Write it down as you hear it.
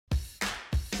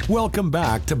Welcome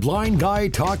back to Blind Guy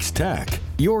Talks Tech,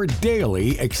 your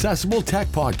daily accessible tech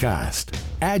podcast.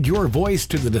 Add your voice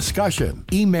to the discussion.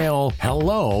 Email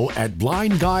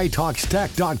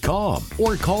hello@blindguytalkstech.com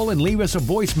or call and leave us a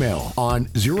voicemail on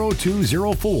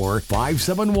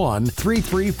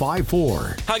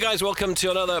 0204-571-3354. Hi guys, welcome to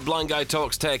another Blind Guy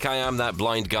Talks Tech. I am that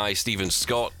blind guy, Stephen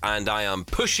Scott, and I am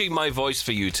pushing my voice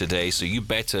for you today, so you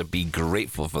better be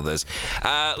grateful for this.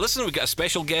 Listen, we've got a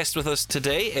special guest with us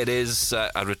today. It is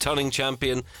a returning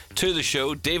champion to the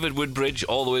show, David Woodbridge,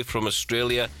 all the way from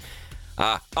Australia.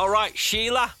 All right,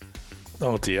 Sheila.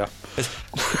 Oh dear. I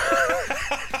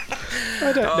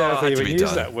don't know if they even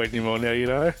use that word anymore now, you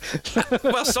know.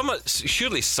 Well,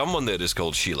 surely someone there is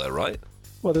called Sheila, right?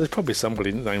 Well, there's probably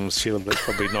somebody named Sheila that's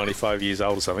probably 95 years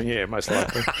old or something. Yeah, most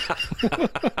likely.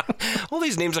 All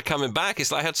these names are coming back.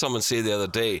 It's like I heard someone say the other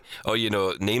day,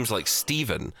 names like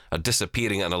Stephen are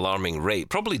disappearing at an alarming rate.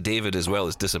 Probably David as well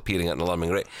is disappearing at an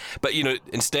alarming rate. But,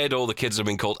 instead all the kids are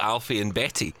being called Alfie and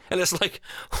Betty. And it's like,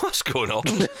 what's going on?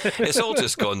 It's all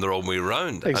just gone the wrong way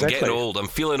round. Exactly. I'm getting old. I'm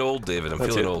feeling old, David. I'm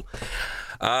feeling old.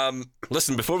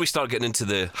 Listen, before we start getting into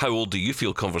the how old do you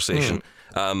feel conversation,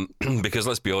 because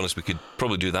let's be honest, we could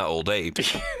probably do that all day.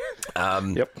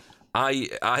 Yep. And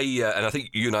I think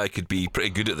you and I could be pretty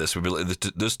good at this. We'd be like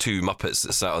those two Muppets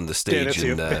that sat on the stage,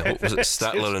 and what was it,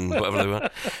 Statler and whatever they were,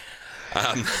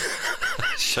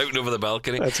 shouting over the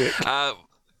balcony. That's it.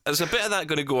 There's a bit of that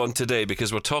going to go on today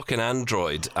because we're talking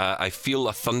Android. I feel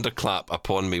a thunderclap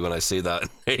upon me when I say that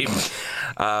name.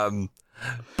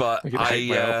 But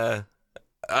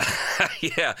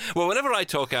yeah. Well, whenever I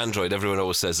talk Android, everyone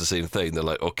always says the same thing. They're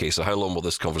like, okay, so how long will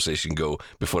this conversation go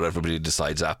before everybody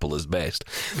decides Apple is best?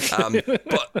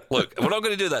 But look, we're not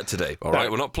going to do that today, all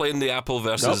right? We're not playing the Apple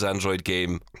versus Android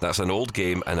game. That's an old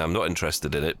game, and I'm not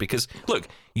interested in it because, look,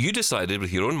 you decided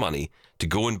with your own money to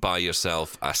go and buy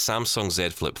yourself a Samsung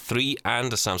Z Flip 3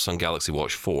 and a Samsung Galaxy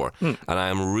Watch 4, and I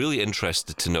am really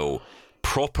interested to know,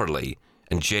 properly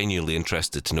and genuinely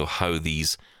interested to know how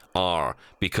these are,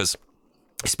 because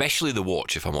especially the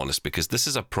watch, if I'm honest, because this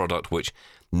is a product which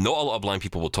not a lot of blind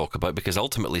people will talk about, because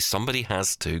ultimately somebody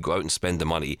has to go out and spend the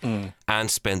money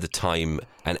and spend the time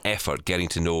and effort getting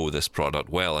to know this product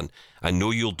well. And I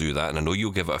know you'll do that, and I know you'll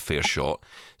give it a fair shot.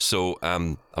 So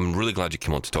I'm really glad you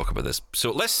came on to talk about this.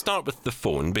 So let's start with the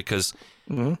phone, because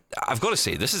I've got to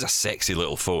say, this is a sexy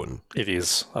little phone. It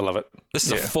is. I love it. This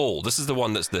is a fold. This is the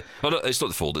one that's the... Oh, no, it's not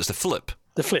the fold. It's the flip.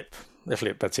 The flip.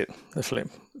 That's it. The flip.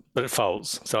 But it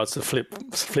folds. So it's the flip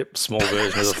small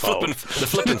version of the fold. The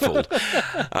flip and fold.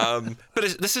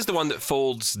 But this is the one that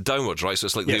folds downwards, right? So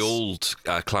it's like the old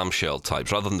clamshell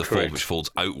types, rather than the fold which folds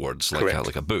outwards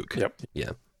like a book. Yep.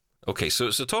 Yeah. Okay, so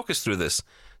talk us through this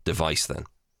device then.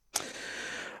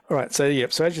 All right. So,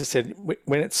 so as you said,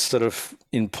 when it's sort of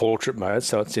in portrait mode,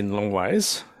 so it's in long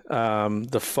ways,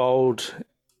 the fold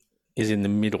is in the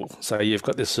middle. So you've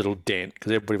got this little dent,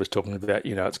 because everybody was talking about,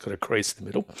 it's got a crease in the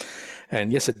middle.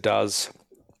 And yes, it does.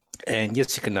 And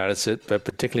yes, you can notice it, but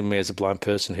particularly me as a blind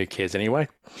person, who cares anyway?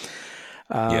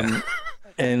 And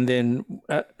then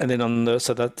on the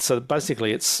so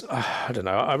basically it's I don't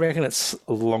know. I reckon it's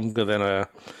longer than an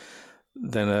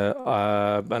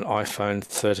iPhone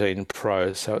 13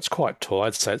 Pro. So it's quite tall.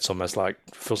 I'd say it's almost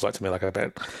feels like to me like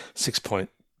about 6.5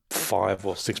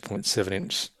 or 6.7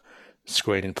 inch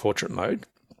screen in portrait mode.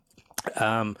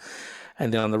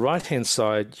 And then on the right-hand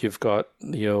side, you've got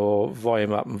your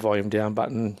volume up and volume down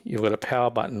button. You've got a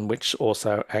power button, which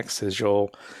also acts as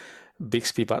your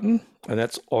Bixby button. And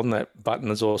that's on that button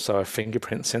is also a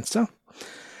fingerprint sensor.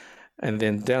 And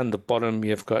then down the bottom,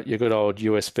 you've got your good old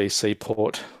USB-C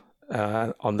port.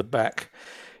 On the back,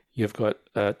 you've got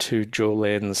two dual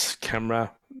lens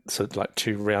camera, so like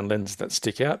two round lenses that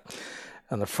stick out.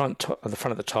 On the front of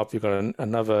the top, you've got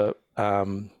another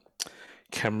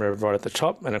camera right at the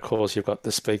top, and of course you've got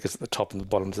the speakers at the top and the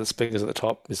bottom. So the speakers at the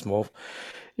top is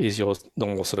your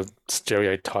normal sort of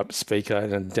stereo type speaker,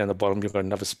 and then down the bottom you've got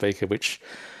another speaker which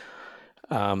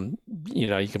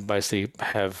you can basically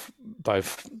have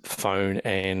both phone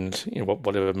and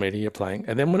whatever media you're playing.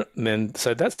 And then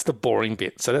so that's the boring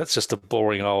bit. So that's just a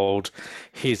boring old,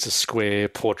 here's a square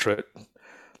portrait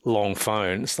long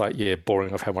phone. It's like,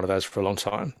 boring. I've had one of those for a long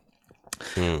time.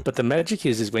 But the magic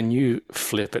is when you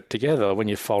flip it together, when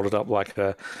you fold it up like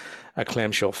a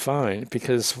clamshell phone,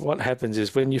 because what happens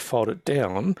is when you fold it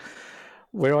down,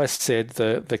 where I said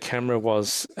the camera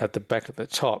was at the back at the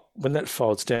top, when that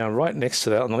folds down, right next to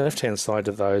that on the left-hand side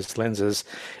of those lenses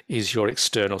is your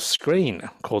external screen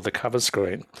called the cover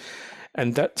screen.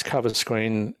 And that cover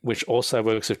screen, which also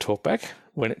works with TalkBack,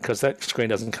 because that screen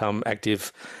doesn't come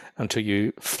active until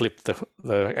you flip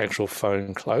the actual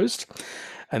phone closed.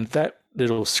 And that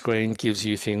little screen gives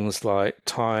you things like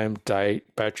time,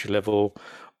 date, battery level,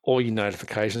 all your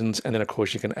notifications, and then of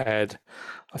course you can add,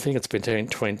 I think it's between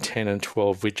 10 and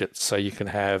 12 widgets. So you can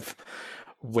have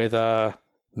weather,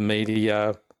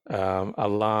 media,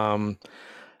 alarm,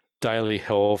 daily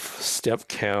health, step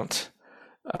count,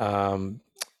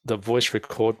 the voice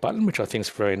record button, which I think is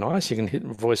very nice. You can hit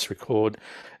voice record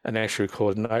and actually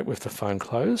record a note with the phone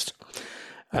closed,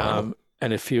 and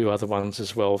a few other ones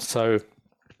as well. So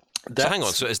hang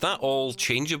on. So is that all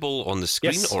changeable on the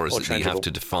screen, Yes, or is all it that you have changeable.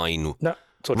 to define? No,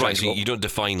 it's all Right, so changeable. you don't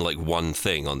define like one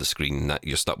thing on the screen that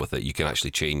you're stuck with it. You can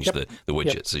actually change the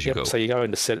widgets as you go. So you go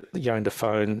into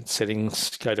phone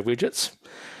settings, go to widgets,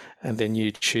 and then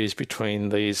you choose between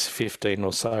these 15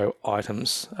 or so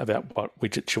items about what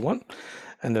widgets you want.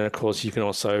 And then, of course, you can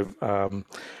also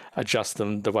adjust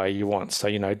them the way you want. So,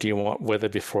 do you want weather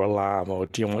before alarm, or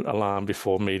do you want alarm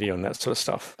before media, and that sort of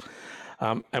stuff.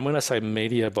 And when I say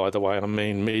media, by the way, I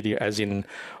mean media as in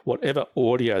whatever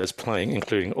audio is playing,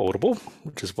 including Audible,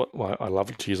 which is what I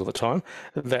love to use all the time.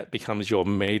 That becomes your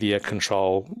media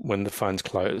control when the phone's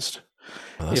closed.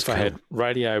 If I had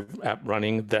radio app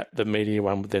running, the media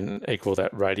one would then equal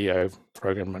that radio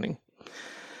program running.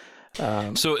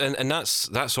 So and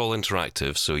that's all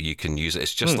interactive, so you can use it.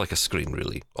 It's just like a screen,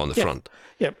 really, on the front.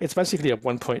 Yeah, it's basically a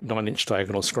 1.9-inch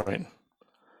diagonal screen.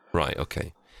 Right.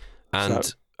 Okay.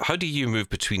 And how do you move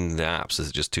between the apps? Is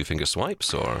it just 2-finger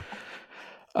swipes, or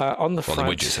on the front, the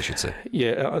widgets, I should say?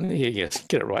 Yes,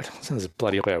 get it right. Sounds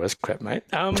bloody well as crap, mate.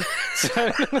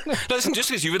 Listen, just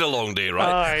because you've had a long day,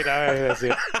 right? I know, that's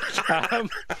it.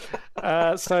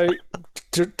 So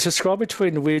to scroll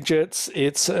between widgets,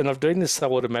 and I'm doing this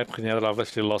so automatically now that I've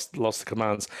actually lost the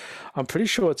commands. I'm pretty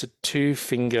sure it's a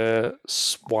 2-finger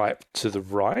swipe to the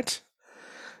right.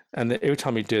 And then every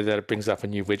time you do that, it brings up a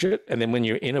new widget. And then when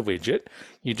you're in a widget,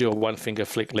 you do a 1-finger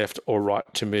flick left or right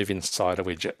to move inside a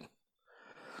widget.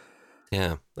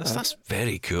 Yeah, that's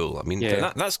very cool. I mean,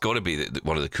 that's got to be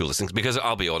one of the coolest things, because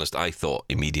I'll be honest, I thought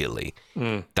immediately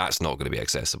that's not going to be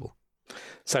accessible.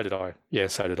 So did I. Yeah,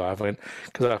 so did I.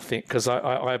 Because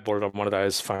I bought it on one of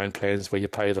those phone plans where you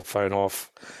pay the phone off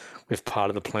with part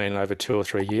of the plan over 2 or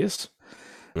 3 years.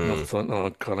 And I thought, oh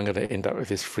God, I'm going to end up with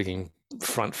this freaking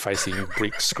front-facing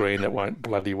brick screen that won't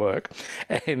bloody work.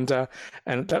 And that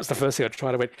was the first thing I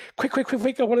tried. I went, quick,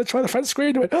 I want to try the front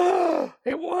screen. I went, oh,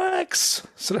 it works.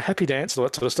 Sort of happy dance, all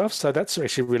that sort of stuff. So that's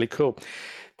actually really cool.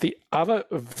 The other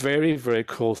very, very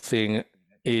cool thing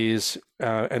is,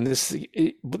 and this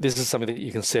is something that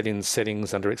you can set in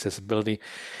settings under accessibility,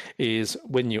 is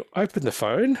when you open the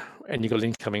phone and you've got an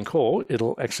incoming call,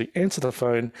 it'll actually answer the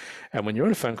phone. And when you're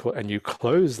on a phone call and you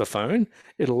close the phone,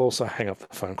 it'll also hang up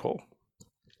the phone call.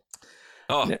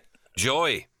 Oh, now,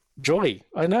 joy.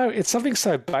 I know. It's something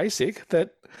so basic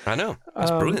that... I know. It's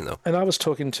brilliant, though. And I was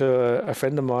talking to a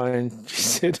friend of mine. She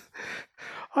said,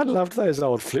 I loved those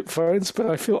old flip phones, but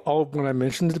I feel old when I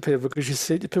mention it to people, because you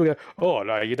see people go, oh,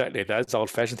 no, you don't need those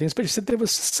old-fashioned things. But she said there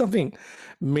was something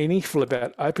meaningful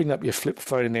about opening up your flip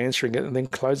phone and answering it and then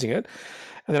closing it.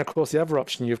 And then, of course, the other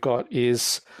option you've got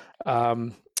is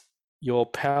your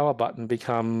power button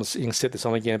becomes, you can set this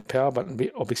on again, power button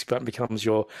or Bixby button becomes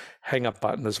your hang-up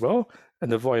button as well,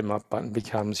 and the volume up button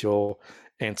becomes your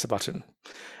answer button.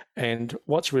 And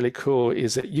what's really cool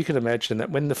is that you can imagine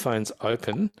that when the phone's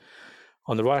open,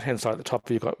 on the right-hand side at the top,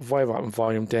 you've got volume up and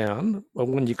volume down. Well,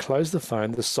 when you close the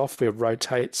phone, the software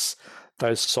rotates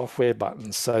those software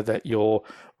buttons so that your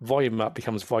volume up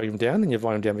becomes volume down and your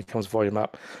volume down becomes volume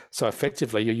up. So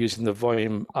effectively, you're using the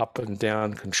volume up and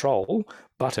down control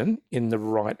button in the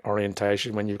right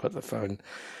orientation when you've got the phone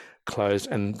closed,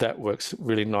 and that works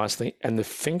really nicely. And the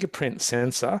fingerprint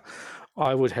sensor,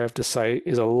 I would have to say,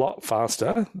 is a lot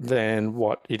faster than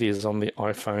what it is on the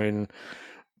iPhone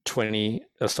 20,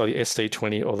 the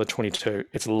SC20 or the 22.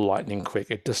 It's lightning quick.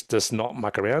 It just does not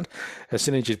muck around. As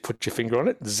soon as you put your finger on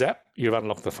it, zap, you've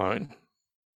unlocked the phone.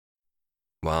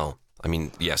 Wow. I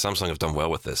mean, yeah, Samsung have done well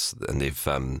with this, and they've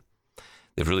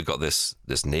really got this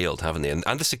nailed, haven't they?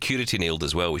 And the security nailed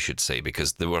as well, we should say,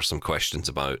 because there were some questions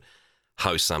about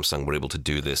how Samsung were able to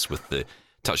do this with the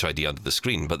Touch ID under the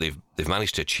screen, but they've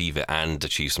managed to achieve it and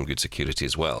achieve some good security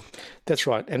as well. That's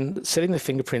right. And setting the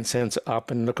fingerprint sensor up,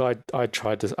 and look, I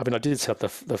tried to, I did set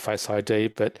up the Face ID,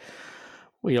 but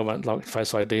we don't want like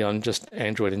Face ID on just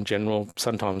Android in general.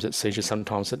 Sometimes it sees you,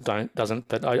 sometimes it doesn't.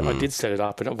 But I did set it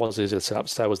up, and it was easy to set up.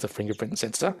 So was the fingerprint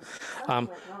sensor.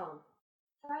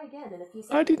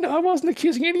 I wasn't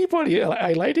accusing anybody.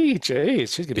 Hey, lady,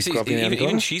 geez, she's getting grumpy.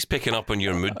 Even she's picking up on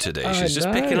your mood today. She's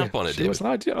just picking up on it, David.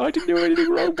 I didn't do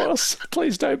anything wrong, boss.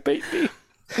 Please don't beat me.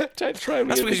 Don't throw me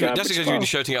That's in the because garbage you've pile. been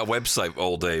shouting out a website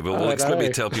all day. But I we'll let me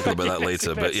know. tell people about that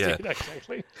later. But yeah,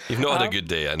 Exactly. you've not had a good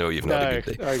day. I know you've not had a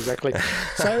good day. No, exactly.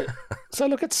 So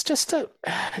look, it's just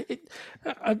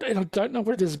I don't know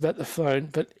what it is about the phone,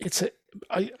 but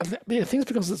I think it's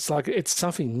because it's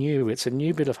something new. It's a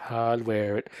new bit of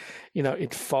hardware.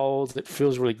 It folds. It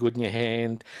feels really good in your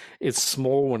hand. It's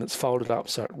small when it's folded up,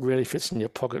 so it really fits in your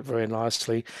pocket very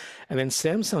nicely. And then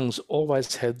Samsung's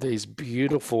always had these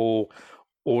beautiful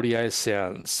audio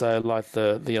sounds. So like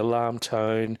the alarm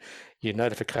tone, your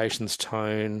notifications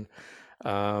tone,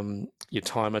 your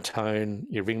timer tone,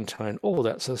 your ringtone, all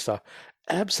that sort of stuff.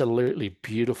 Absolutely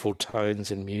beautiful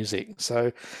tones in music.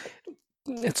 So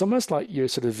it's almost like you're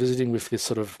sort of visiting with this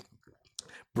sort of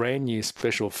brand new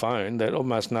special phone that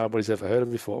almost nobody's ever heard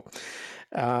of before.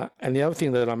 And the other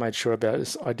thing that I made sure about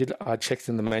is I checked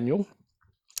in the manual,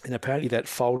 and apparently that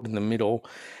fold in the middle,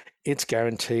 it's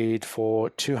guaranteed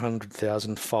for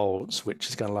 200,000 folds, which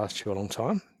is going to last you a long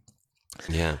time.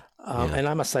 Yeah. And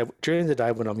I must say, during the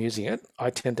day when I'm using it, I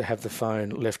tend to have the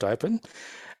phone left open.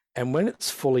 And when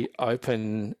it's fully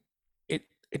open,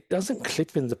 it doesn't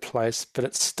clip into place, but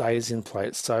it stays in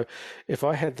place. So if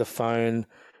I had the phone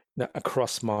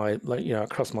across my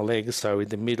legs, so in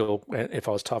the middle, if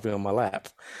I was typing on my lap,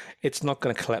 it's not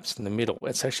going to collapse in the middle.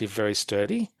 It's actually very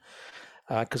sturdy.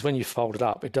 Because when you fold it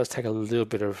up, it does take a little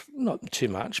bit of, not too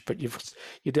much, but you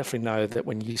definitely know that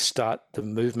when you start the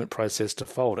movement process to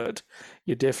fold it,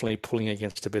 you're definitely pulling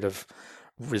against a bit of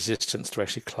resistance to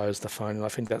actually close the phone. And I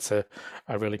think that's a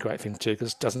really great thing too,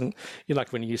 because it doesn't,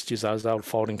 like when you used to use those old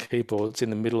folding keyboards in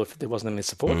the middle, if there wasn't any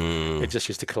support, it just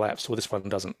used to collapse. Well, this one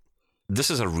doesn't. This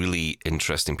is a really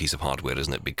interesting piece of hardware,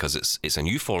 isn't it? Because it's a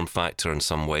new form factor in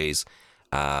some ways.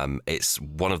 It's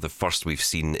one of the first we've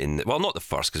seen not the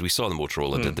first, because we saw the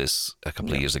Motorola did this a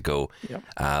couple of years ago,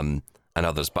 and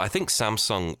others. But I think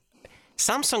Samsung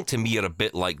to me are a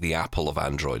bit like the Apple of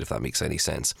Android, if that makes any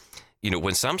sense.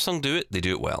 When Samsung do it, they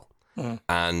do it well,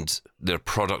 and their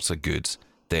products are good.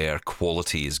 Their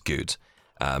quality is good.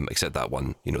 Except that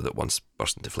one, that once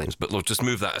burst into flames. But look, just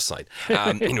move that aside.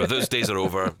 Those days are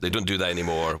over. They don't do that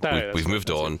anymore. We've moved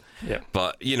on. Yeah.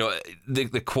 But,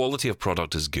 the quality of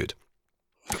product is good.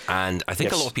 And I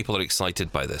think a lot of people are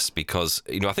excited by this because,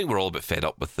 I think we're all a bit fed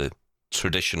up with the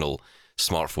traditional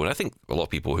smartphone. I think a lot of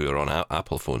people who are on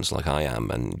Apple phones, like I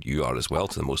am, and you are as well,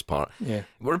 to the most part,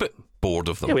 we're a bit bored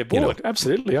of them. Yeah, we're bored.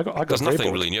 Absolutely. I got There's nothing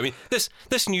bored. really new. I mean,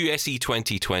 this new SE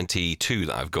 2022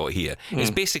 that I've got here is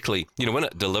basically, when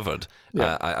it delivered,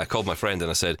 I called my friend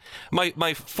and I said,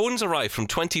 my phone's arrived from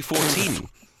 2014.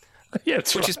 Yeah,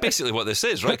 that's which right. is basically what this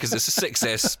is, right? Because it's a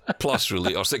 6S Plus,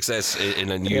 really, or 6S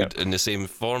in a new in the same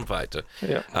form factor.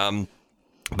 Yeah.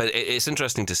 But it's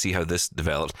interesting to see how this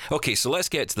develops. Okay, so let's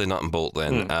get to the nut and bolt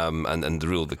then, and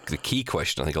the key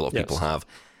question I think a lot of people have,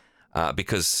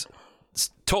 because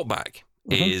TalkBack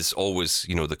is always,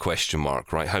 the question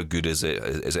mark, right? How good is it?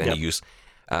 Is it any use?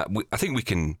 I think we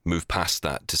can move past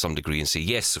that to some degree and say,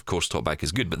 yes, of course, TalkBack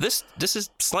is good, but this is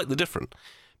slightly different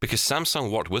because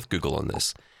Samsung worked with Google on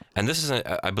this, and this is,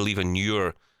 I believe, a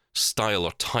newer style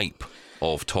or type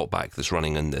of TalkBack that's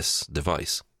running in this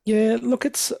device. Yeah, look,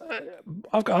 it's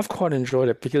I've quite enjoyed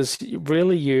it because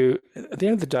really at the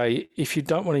end of the day, if you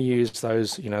don't want to use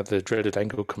those, the dreaded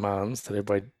angle commands that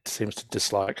everybody seems to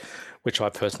dislike, which I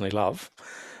personally love,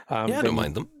 I don't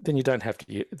mind them. Then you don't have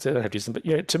to use them.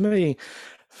 But to me,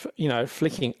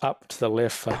 flicking up to the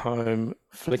left for home,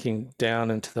 flicking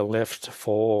down and to the left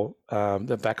for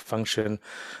the back function,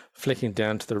 flicking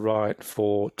down to the right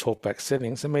for TalkBack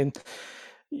settings. I mean,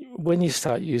 when you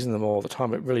start using them all the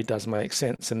time, it really does make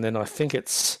sense. And then I think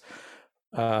it's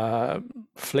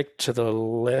flick to the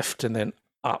left and then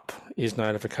up is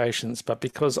notifications. But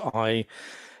because I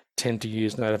tend to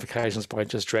use notifications by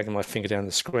just dragging my finger down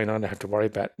the screen, I don't have to worry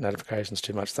about notifications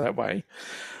too much that way.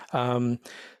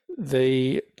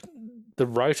 The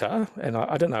rotor, and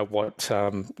I don't know what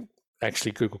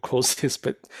actually Google calls this,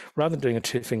 but rather than doing a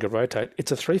 2-finger rotate,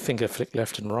 it's a 3-finger flick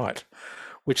left and right,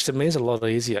 which to me is a lot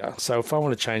easier. So if I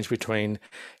want to change between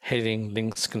heading,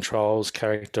 links, controls,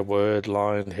 character, word,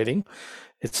 line, heading,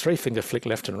 it's 3-finger flick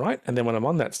left and right. And then when I'm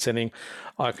on that setting,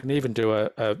 I can even do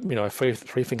a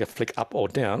 3-finger flick up or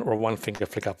down, or a 1-finger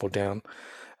flick up or down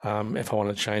if I want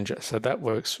to change it. So that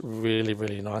works really,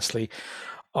 really nicely.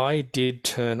 I did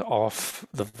turn off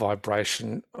the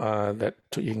vibration that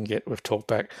you can get with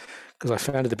TalkBack because I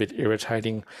found it a bit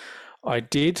irritating. I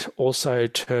did also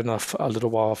turn off a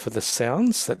little while for the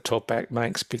sounds that TalkBack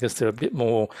makes because they're a bit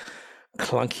more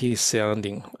clunky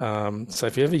sounding. So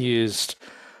if you ever used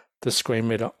the screen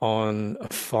reader on a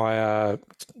Fire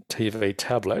TV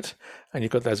tablet, and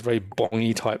you've got those very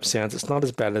bongy type sounds. It's not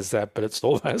as bad as that, but it's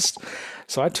almost.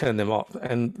 So I turned them off,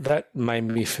 and that made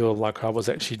me feel like I was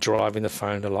actually driving the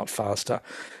phone a lot faster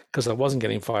because I wasn't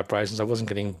getting vibrations, I wasn't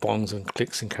getting bongs and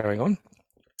clicks and carrying on.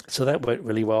 So that worked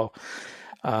really well.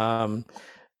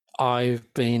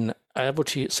 I've been able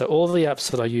to use, so all the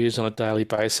apps that I use on a daily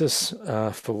basis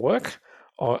for work,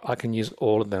 I can use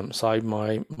all of them. So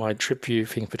my TripView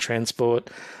thing for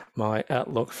transport, my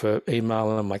Outlook for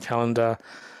email and my calendar,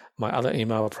 my other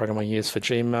email program I use for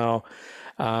Gmail,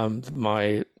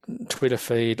 my Twitter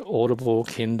feed, Audible,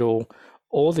 Kindle,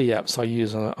 all the apps I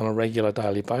use on a regular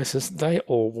daily basis, they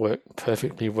all work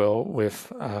perfectly well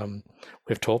with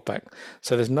TalkBack.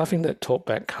 So there's nothing that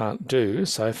TalkBack can't do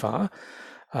so far,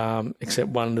 except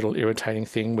one little irritating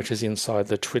thing, which is inside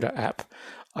the Twitter app.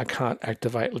 I can't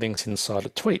activate links inside a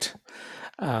tweet,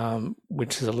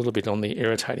 which is a little bit on the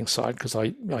irritating side because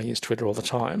I use Twitter all the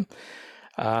time.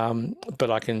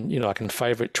 But I can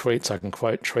favorite tweets, I can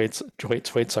quote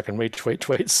tweets, I can retweet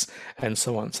tweets, and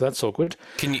so on. So that's all good.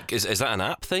 Is that an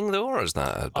app thing though, or is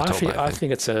that a I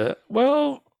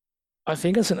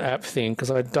think it's an app thing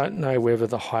because I don't know whether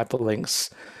the hyperlinks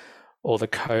or the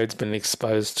code's been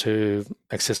exposed to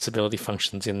accessibility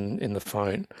functions in the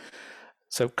phone.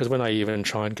 So, because when I even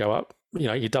try and go up,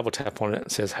 you double tap on it,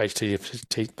 it says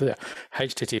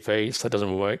HTTP, so it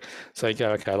doesn't work. So you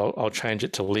go, okay, I'll change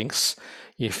it to links.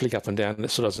 You flick up and down, and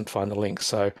it still doesn't find the link.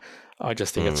 So I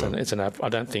just think it's an app. I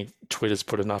don't think Twitter's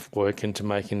put enough work into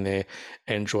making their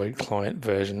Android client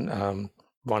version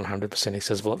 100%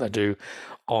 accessible that they do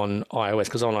on iOS.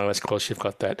 Because on iOS, of course, you've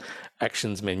got that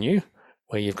actions menu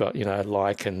where you've got,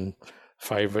 like and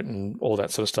favorite and all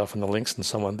that sort of stuff and the links and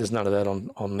so on. There's none of that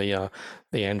on the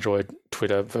Android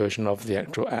Twitter version of the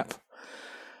actual app.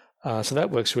 So that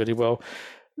works really well.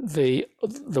 The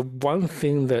one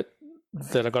thing that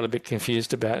I got a bit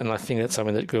confused about, and I think that's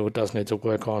something that Google does need to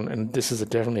work on, and this is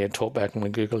definitely a TalkBack and a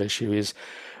Google issue, is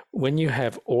when you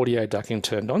have audio ducking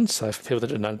turned on. So for people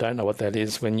that don't know what that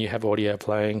is, when you have audio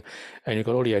playing and you've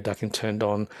got audio ducking turned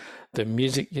on, the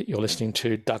music that you're listening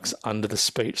to ducks under the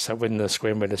speech. So when the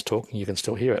screen reader's talking, you can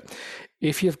still hear it.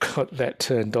 If you've got that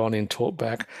turned on in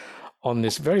TalkBack on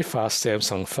this very fast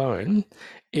Samsung phone,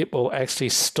 it will actually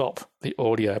stop the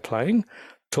audio playing.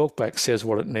 TalkBack says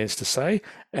what it needs to say,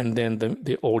 and then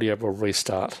the audio will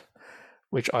restart,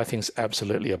 which I think is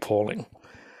absolutely appalling.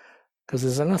 Because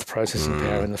there's enough processing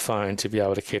power in the phone to be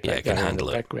able to keep that going in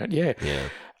the background. Yeah.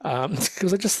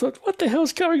 Because I just thought, what the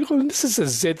hell's going on? This is a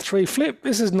Z3 Flip.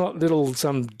 This is not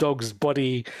some dog's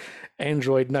body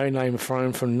Android no-name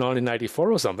phone from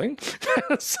 1984 or something.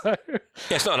 So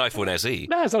it's not an iPhone SE.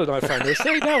 No, it's not an iPhone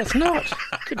SE. No, it's not.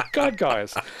 Good God,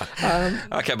 guys.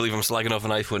 I can't believe I'm slagging off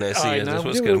an iPhone SE. I know.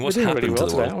 What's happened to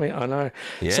the world? I know.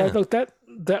 Yeah. So look,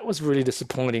 that was really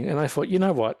disappointing, and I thought, you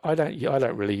know what? I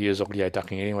don't really use audio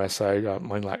ducking anyway, so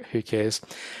who cares?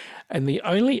 And the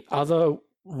only other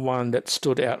one that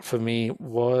stood out for me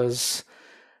was,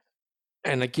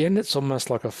 and again, it's almost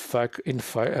like a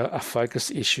focus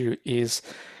issue, is,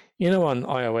 on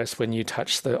iOS, when you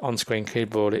touch the on-screen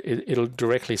keyboard, it'll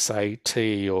directly say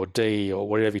T or D or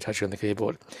whatever you touch on the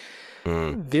keyboard.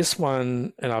 This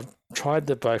one, and I've tried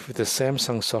both with the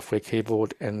Samsung software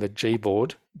keyboard and the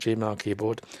Gmail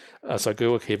keyboard, so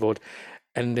Google keyboard,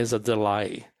 and there's a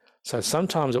delay. So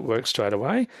sometimes it works straight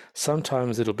away,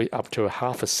 sometimes it'll be up to a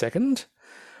half a second,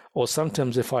 or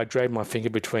sometimes if I drag my finger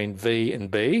between V and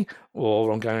B,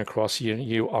 or I'm going across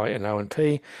U, I, and O and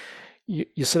P, you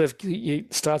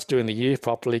starts doing the U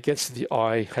properly, gets to the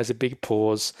I, has a big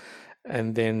pause,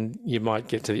 and then you might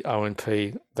get to the O and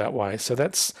P that way. So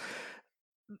that's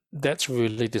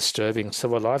really disturbing. So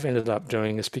what I've ended up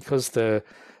doing is, because the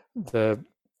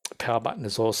power button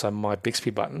is also my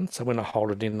Bixby button, so when I hold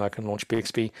it in, I can launch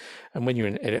Bixby. And when you're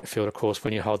in edit field, of course,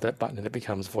 when you hold that button, it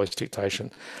becomes voice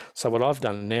dictation. So what I've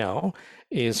done now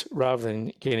is, rather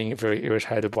than getting very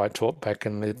irritated by TalkBack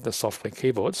and the software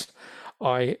keyboards,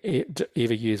 I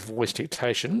either use voice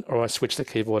dictation or I switch the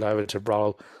keyboard over to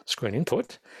Braille screen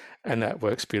input, and that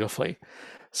works beautifully.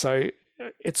 So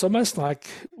it's almost like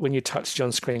when you touch the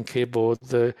on-screen keyboard,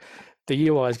 the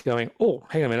UI is going, oh,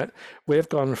 hang on a minute, we've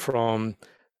gone from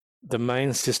the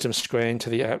main system screen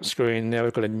to the app screen. Now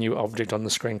we've got a new object on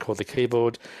the screen called the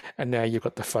keyboard, and now you've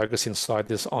got the focus inside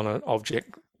this on an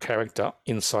object character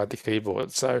inside the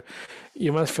keyboard. So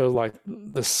you must feel like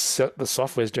the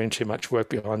software is doing too much work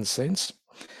behind the scenes.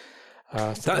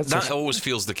 That always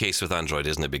feels the case with Android,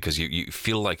 isn't it? Because you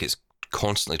feel like it's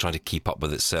constantly trying to keep up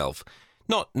with itself.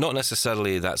 Not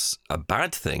necessarily that's a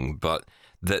bad thing, but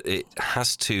that it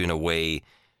has to, in a way,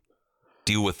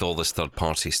 deal with all this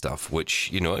third-party stuff,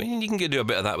 which, you know, I mean, you can do a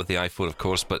bit of that with the iPhone, of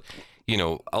course, but, you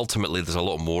know, ultimately there's a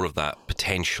lot more of that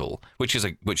potential, which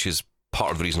is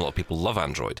part of the reason a lot of people love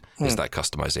Android, is that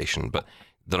customization. But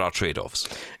there are trade-offs.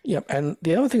 Yeah, and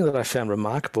the other thing that I found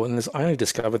remarkable, and I only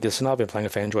discovered this, and I've been playing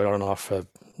with Android on and off for,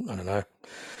 I don't know,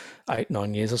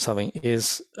 8-9 years or something,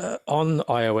 is on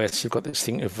iOS, you've got this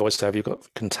thing of VoiceOver, you've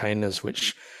got containers,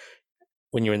 which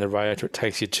when you're in the rotor, it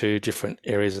takes you to different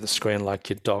areas of the screen, like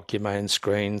your dock, your main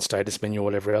screen, status menu,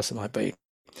 whatever else it might be.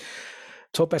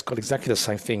 TalkBack's got exactly the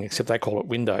same thing, except they call it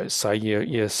windows. So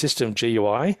your system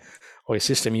GUI or your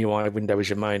system UI window is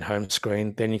your main home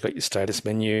screen. Then you've got your status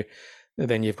menu. And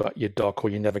then you've got your dock or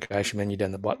your navigation menu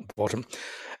down the bottom.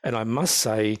 And I must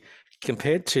say,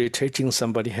 compared to teaching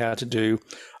somebody how to do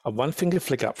a one-finger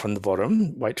flick up from the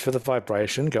bottom, wait for the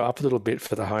vibration, go up a little bit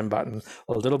for the home button,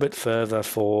 a little bit further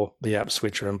for the app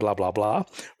switcher and blah, blah, blah,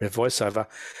 with VoiceOver,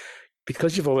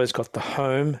 because you've always got the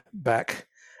home, back,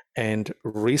 and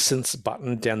recents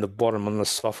button down the bottom on the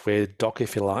software dock,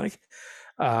 if you like.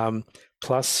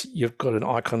 Plus, you've got an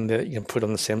icon there that you can put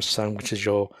on the Samsung, which is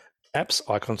your apps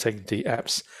icon, taking the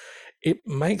apps. It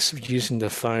makes using the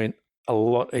phone a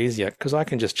lot easier because I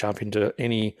can just jump into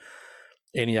any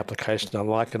application I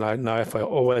like, and I know if I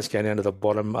always go down to the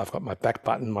bottom, I've got my back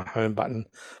button, my home button,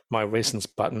 my recents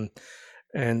button,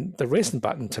 and the recent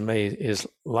button to me is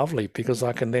lovely because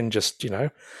I can then just, you know,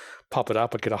 pop it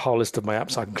up. I get a whole list of my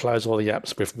apps. I can close all the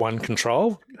apps with one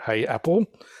control. Hey, Apple,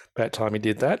 about time you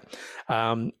did that.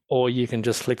 Or you can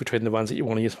just flick between the ones that you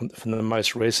want to use from the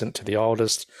most recent to the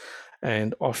oldest,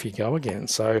 and off you go again.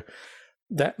 So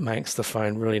that makes the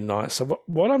phone really nice. So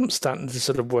what I'm starting to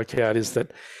sort of work out is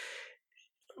that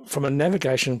from a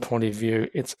navigation point of view,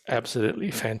 it's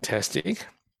absolutely fantastic.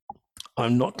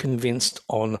 I'm not convinced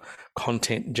on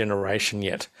content generation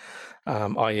yet,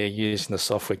 i.e. using the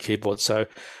software keyboard. So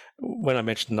when I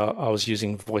mentioned I was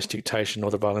using voice dictation or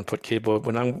the roll input keyboard,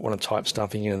 when I want to type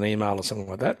something in an email or something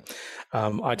like that,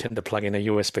 I tend to plug in a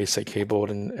USB-C keyboard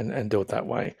and do it that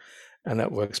way. And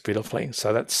that works beautifully.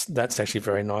 So that's actually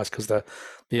very nice because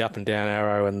the up and down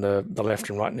arrow and the left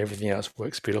and right and everything else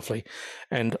works beautifully.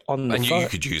 And on the you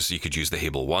could use the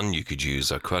Hable One, you could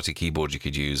use a QWERTY keyboard, you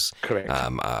could use correct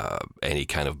any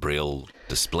kind of Braille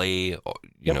display.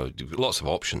 You know, lots of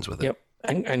options with it. Yep.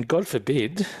 And God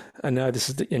forbid, I know this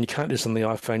is, and you can't do this on the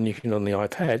iPhone, you can do it on the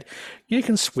iPad. You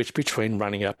can switch between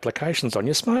running applications on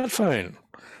your smartphone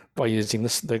by using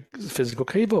the physical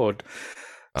keyboard.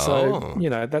 So, you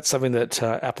know, that's something that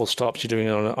Apple stops you doing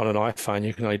on an iPhone.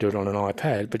 You can only do it on an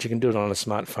iPad, but you can do it on a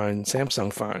smartphone,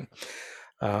 Samsung phone.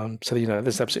 So, you know,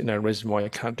 there's absolutely no reason why you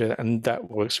can't do that. And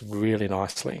that works really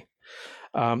nicely.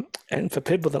 And for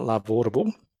people that love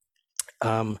Audible,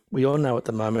 we all know at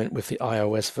the moment with the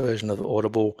iOS version of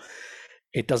Audible,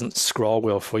 it doesn't scroll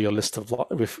well for your list of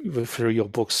through your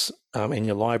books in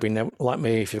your library. Now, like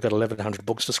me, if you've got 1,100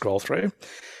 books to scroll through,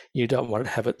 you don't want to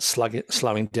have it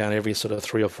slowing down every sort of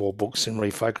 3 or 4 books and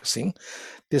refocusing.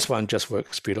 This one just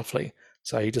works beautifully.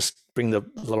 So you just bring the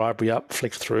library up,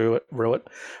 flick through it,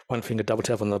 one finger double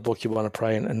tap on the book you want to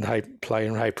play, and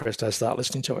hey presto, start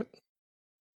listening to it.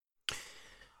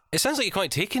 It sounds like you're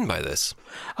quite taken by this.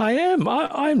 I am.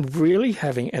 I'm really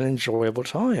having an enjoyable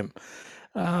time.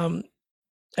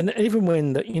 And even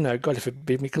when, God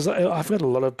forbid me, because I've got a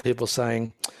lot of people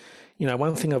saying, you know,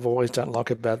 one thing I've always don't like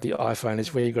about the iPhone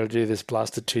is where you've got to do this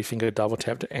blasted 2-finger double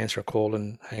tap to answer a call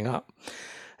and hang up.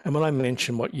 And when I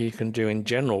mention what you can do in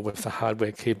general with the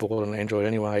hardware keyboard on Android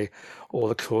anyway, or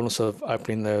the coolness of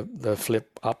opening the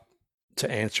flip up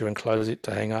to answer and close it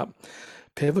to hang up,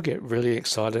 people get really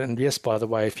excited. And yes, by the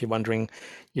way, if you're wondering,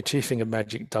 your 2-finger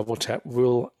magic double tap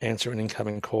will answer an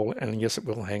incoming call, and yes, it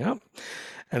will hang up.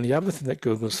 And the other thing that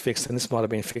Google's fixed, and this might have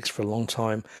been fixed for a long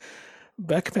time,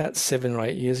 back about 7 or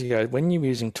 8 years ago, when you were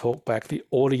using TalkBack, the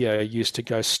audio used to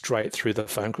go straight through the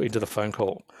phone into the phone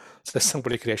call, so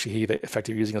somebody could actually hear the effect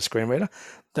of using a screen reader.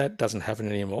 That doesn't happen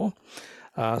anymore.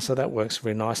 So that works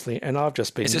very nicely. And I've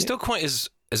just been. Is it still quite as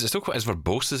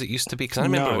verbose as it used to be? Because I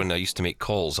remember when I used to make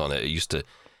calls on it, it used to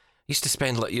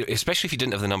spend, like, especially if you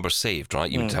didn't have the number saved,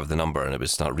 right? You would have the number and it would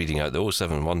start reading out the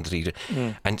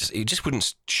 0713, and it just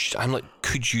wouldn't. I'm like,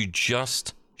 could you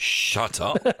just shut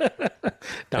up?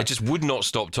 No. It just would not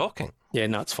stop talking. Yeah,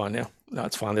 no, it's fine now. No,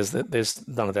 it's fine. There's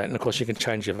none of that, and of course you can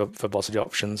change your verbosity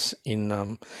options in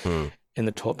the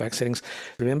TalkBack settings.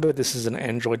 Remember, this is an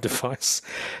Android device,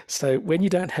 so when you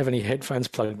don't have any headphones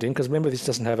plugged in, because remember this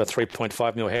doesn't have a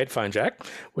 3.5mm headphone jack,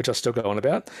 which I still go on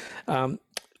about.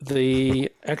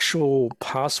 The actual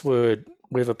password,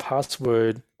 we have a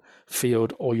password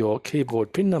field or your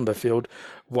keyboard pin number field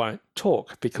won't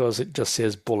talk because it just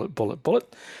says bullet, bullet,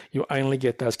 bullet. You only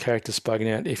get those characters spoken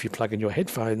out if you plug in your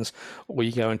headphones or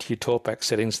you go into your TalkBack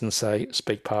settings and say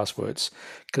speak passwords,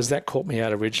 because that caught me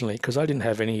out originally because I didn't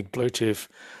have any Bluetooth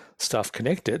stuff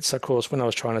connected. So, of course, when I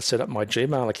was trying to set up my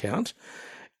Gmail account,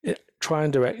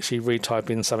 trying to actually retype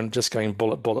in something, just going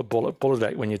bullet, bullet, bullet,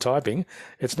 bullet when you're typing,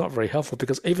 it's not very helpful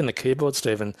because even the keyboard,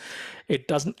 Stephen, it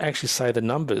doesn't actually say the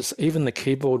numbers. Even the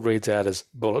keyboard reads out as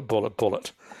bullet, bullet,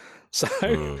 bullet. So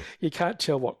you can't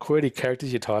tell what QWERTY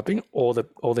characters you're typing or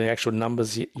the actual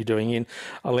numbers you're doing in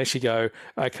unless you go,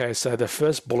 okay, so the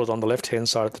first bullet on the left-hand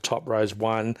side at the top row is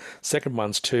 1, second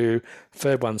one's 2,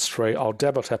 third one's 3. I'll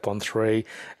double tap on 3,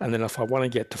 and then if I want to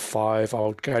get to 5,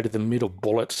 I'll go to the middle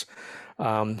bullet,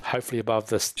 hopefully above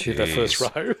the first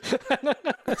row.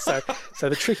 So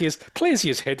the trick is, please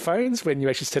use headphones when you're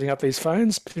actually setting up these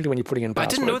phones, particularly when you're putting in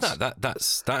passwords. I didn't know that.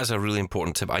 That is a really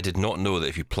important tip. I did not know that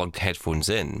if you plugged headphones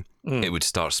in, it would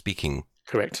start speaking.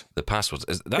 Correct. The passwords.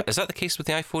 Is that the case with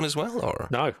the iPhone as well, or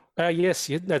no? Yes,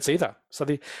 that's either. So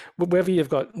whether you've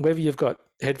got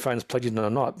headphones plugged in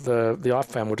or not, the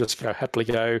iPhone will just happily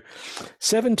go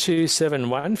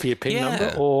 7271 for your PIN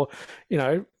number, or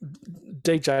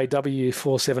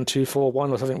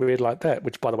DJW47241 or something weird like that.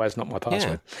 Which, by the way, is not my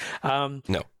password.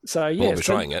 No. So yeah, we'll be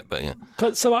trying it, but yeah.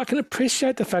 But so I can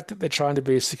appreciate the fact that they're trying to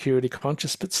be security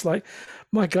conscious, but it's like,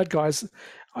 my God, guys,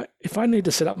 if I need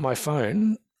to set up my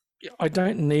phone, I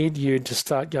don't need you to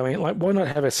start going, like, why not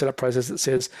have a setup process that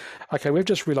says, okay, we've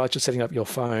just realized you're setting up your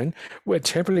phone. We're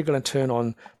temporarily going to turn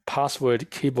on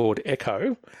password keyboard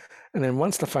echo. And then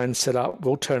once the phone's set up,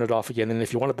 we'll turn it off again. And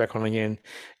if you want it back on again,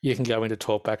 you can go into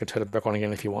TalkBack and turn it back on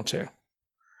again if you want to.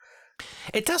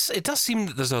 It does seem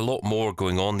that there's a lot more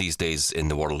going on these days in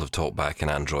the world of TalkBack and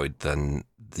Android than,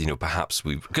 perhaps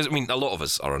because, a lot of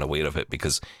us are unaware of it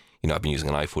because, I've been using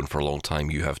an iPhone for a long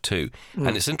time. You have too.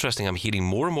 And it's interesting. I'm hearing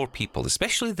more and more people,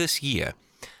 especially this year,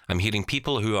 I'm hearing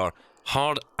people who are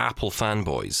hard Apple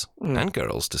fanboys and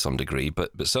girls to some degree, but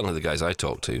certainly the guys I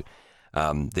talk to,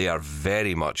 they are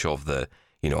very much of the,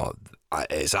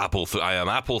 it's Apple. I am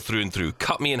Apple through and through.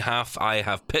 Cut me in half. I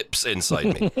have pips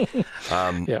inside me.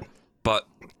 But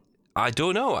I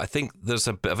don't know. I think there's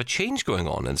a bit of a change going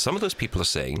on. And some of those people are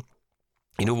saying,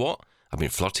 you know what? I've been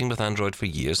flirting with Android for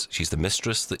years. She's the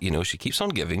mistress that, she keeps on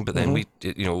giving, but then we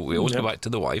always go back to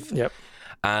the wife. Yep.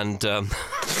 And and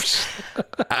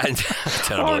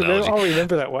I'll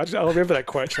remember that one. I'll remember that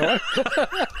quote, shall I?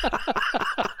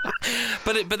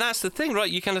 But that's the thing,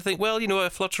 right? You kind of think, well, I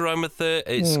flirt around with it.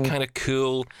 It's kind of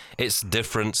cool. It's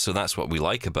different, so that's what we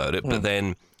like about it. But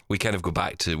then we kind of go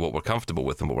back to what we're comfortable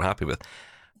with and what we're happy with.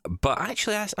 But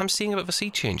actually, I'm seeing a bit of a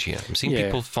sea change here. I'm seeing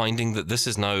people finding that this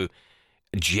is now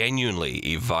genuinely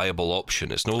a viable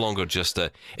option. It's no longer just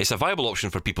it's a viable option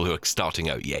for people who are starting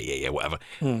out. Yeah, whatever.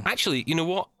 Actually, you know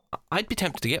what? I'd be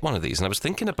tempted to get one of these, and I was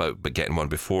thinking about getting one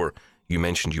before you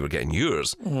mentioned you were getting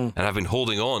yours, and I've been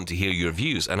holding on to hear your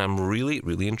views, and I'm really,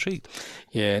 really intrigued.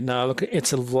 Yeah, no, look,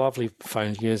 it's a lovely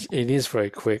phone to use. It is very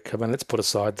quick. Let's put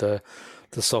aside the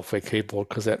software keyboard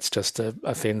because that's just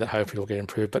a thing that hopefully will get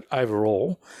improved. But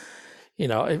overall,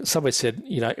 somebody said,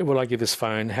 will I give this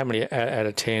phone, how many out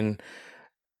of 10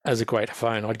 as a great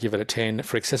phone? I'd give it a 10.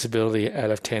 For accessibility,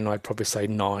 out of 10, I'd probably say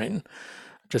 9,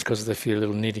 just because of the few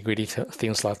little nitty-gritty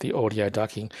things like the audio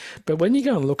ducking. But when you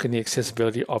go and look in the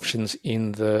accessibility options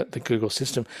in the Google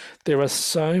system, there are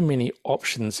so many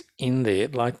options in there.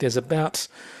 Like there's about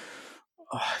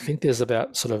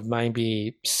sort of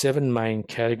maybe 7 main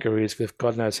categories with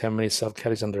God knows how many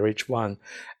subcategories under each one.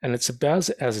 And it's about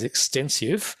as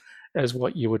extensive as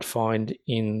what you would find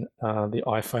in the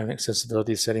iPhone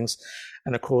accessibility settings.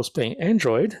 And of course, being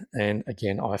Android, and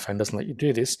again, iPhone doesn't let you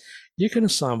do this, you can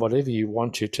assign whatever you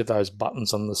want to those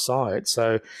buttons on the side.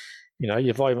 So,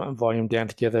 your volume up and volume down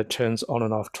together turns on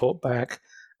and off TalkBack.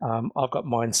 I've got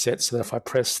mine set so that if I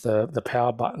press the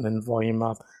power button and volume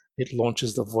up, it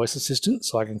launches the voice assistant,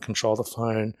 so I can control the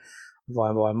phone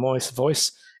via my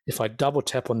voice. If I double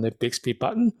tap on the Bixby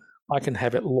button, I can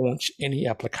have it launch any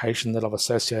application that I've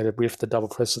associated with the double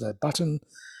press of that button.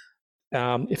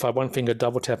 If I one finger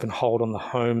double tap and hold on the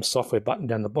home software button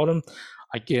down the bottom,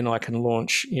 again, I can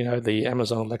launch, the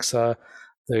Amazon Alexa,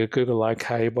 the Google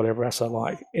OK, whatever else I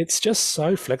like. It's just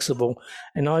so flexible.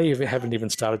 And I haven't even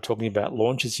started talking about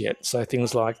launches yet. So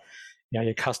things like,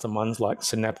 your custom ones like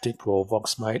Synaptic or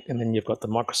Voxmate, and then you've got the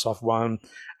Microsoft one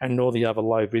and all the other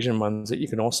low vision ones that you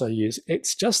can also use.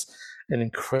 It's just an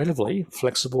incredibly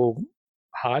flexible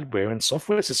hardware and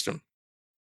software system.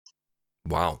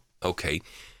 Wow. Okay.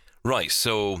 Right.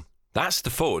 So that's the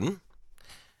phone.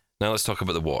 Now let's talk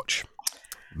about the watch.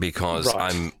 because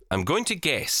Right. I'm going to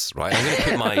guess, right? I'm going to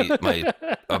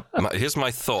put my here's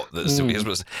my thought. Here's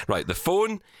what's, right, the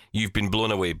phone you've been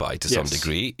blown away by to some Yes.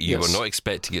 degree. You Yes. were not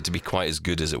expecting it to be quite as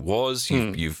good as it was.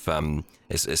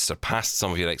 It's surpassed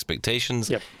some of your expectations.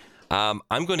 Yep.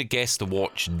 I'm going to guess the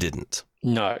watch didn't.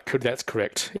 No, that's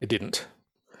correct. It didn't.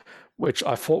 Which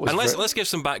I thought was... And let's give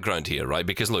some background here, right?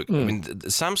 Because look, I mean,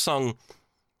 Samsung,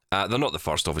 they're not the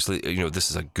first, obviously. You know,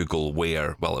 this is a Google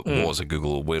Wear. Well, it was a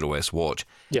Google Wear OS watch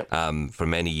Yep. for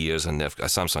many years, and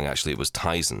Samsung actually, it was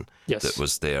Tizen Yes. that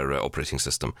was their operating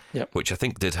system, Yep. which I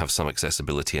think did have some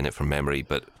accessibility in it for memory,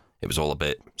 but it was all a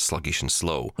bit sluggish and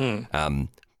slow.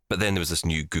 But then there was this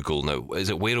new Google. Now, is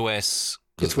it Wear OS?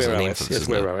 It's There's a Wear name OS. for this, It's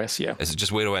isn't it? Wear OS, yeah. Is it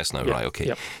just Wear OS now? Yep, Right, okay.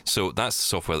 yep. So that's the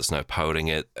software that's now powering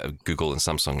it. Google and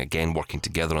Samsung, again, working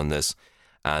together on this.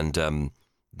 And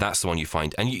that's the one you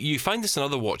find. And you find this in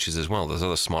other watches as well. There's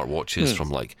other smart watches from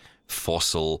like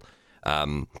Fossil.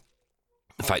 In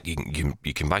fact, you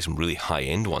can buy some really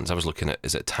high-end ones. I was looking at,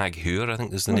 is it Tag Heuer, I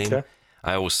think is the name. Okay.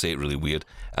 I always say it really weird.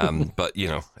 But, you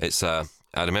know, it's... I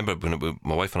remember when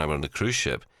my wife and I were on the cruise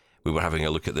ship, we were having a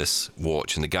look at this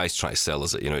watch, and the guy's trying to sell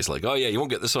us it. You know, he's like, "Oh yeah, you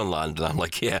won't get this on land." And I'm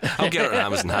like, "Yeah, I'll get it on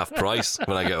Amazon half price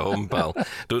when I get home, pal.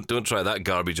 Don't try that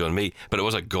garbage on me." But it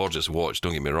was a gorgeous watch.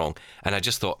 Don't get me wrong. And I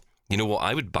just thought, you know what,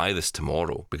 I would buy this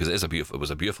tomorrow because it was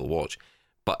a beautiful watch,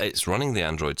 but it's running the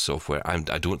Android software. I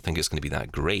don't think it's going to be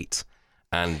that great.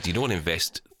 And you don't want to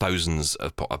invest thousands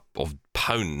of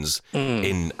pounds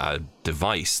in a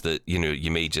device that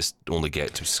you may just only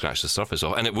get to scratch the surface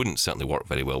of, and it wouldn't certainly work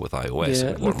very well with iOS. Yeah,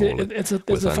 It would work look,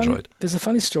 more with Android. There's a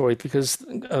funny story because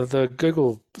the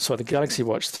Galaxy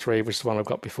Watch 3, which is the one I've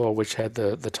got before, which had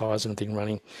the Tizen thing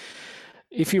running.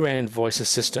 If you ran Voice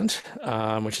Assistant,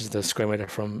 which is the screen reader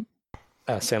from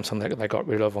Samsung that they got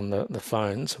rid of on the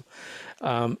phones,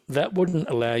 that wouldn't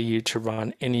allow you to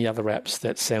run any other apps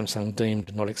that Samsung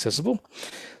deemed not accessible.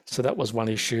 So that was one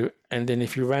issue. And then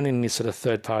if you ran any sort of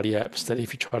third-party apps that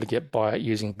if you try to get by it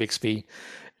using Bixby,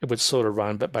 it would sort of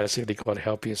run, but basically can't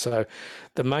help you. So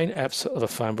the main apps of the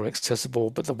phone were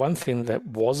accessible, but the one thing that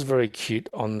was very cute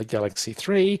on the Galaxy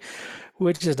 3,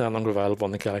 which is no longer available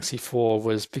on the Galaxy 4,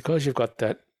 was because you've got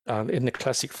that, in the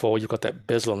Classic 4, you've got that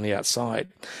bezel on the outside.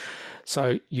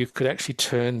 So you could actually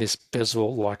turn this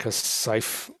bezel like a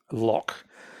safe lock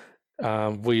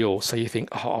wheel. So you think,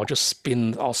 I'll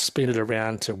spin it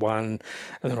around to 1, and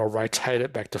then I'll rotate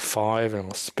it back to 5, and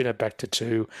I'll spin it back to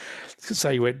 2. So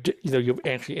you're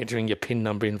actually entering your PIN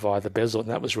number in via the bezel, and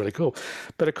that was really cool.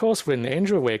 But of course, when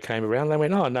Android Wear came around, they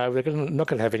went, "Oh no, we're not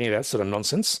going to have any of that sort of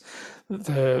nonsense."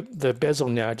 The bezel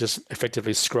now just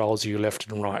effectively scrolls you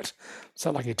left and right. It's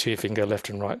not like a 2-finger left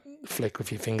and right flick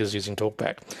with your fingers using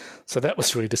TalkBack. So that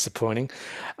was really disappointing.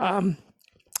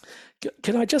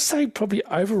 Can I just say, probably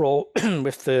overall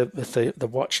with the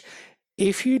watch,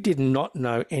 if you did not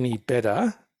know any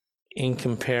better in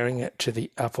comparing it to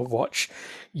the Apple Watch,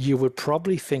 you would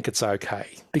probably think it's okay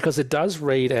because it does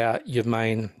read out your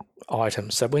main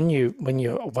items. So when you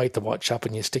wake the watch up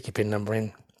and you stick your PIN number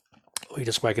in, or you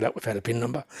just wake it up without a PIN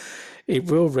number, it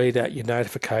will read out your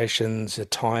notifications, your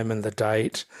time and the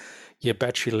date, your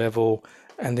battery level.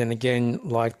 And then again,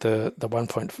 like the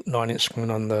 1.9-inch screen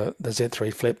on the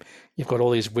Z3 Flip, you've got all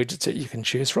these widgets that you can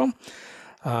choose from.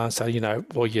 So,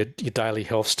 your daily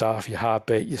health stuff, your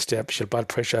heartbeat, your steps, your blood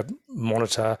pressure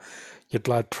monitor, your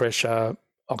blood pressure,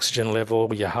 oxygen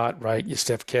level, your heart rate, your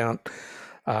step count,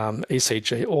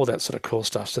 ECG, all that sort of cool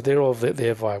stuff. So they're all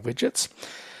there via widgets.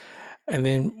 And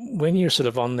then when you're sort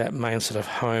of on that main sort of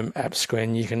home app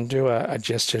screen, you can do a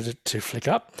gesture to flick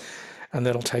up, and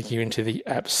that'll take you into the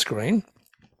app screen.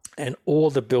 And all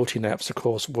the built-in apps, of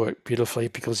course, work beautifully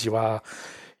because you are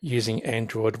using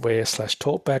Android Wear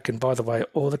 /TalkBack. And by the way,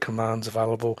 all the commands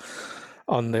available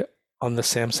on the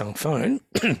Samsung phone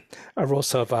are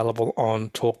also available on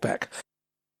TalkBack.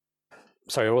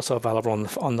 So you're also available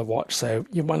on the watch. So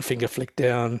you 1-finger flick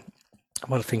down,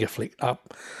 1-finger flick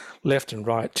up, left and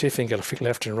right, 2-finger flick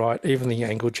left and right, even the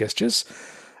angle gestures.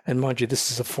 And mind you,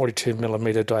 this is a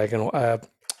 42mm diagonal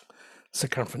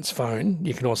circumference phone.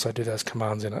 You can also do those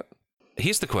commands in it.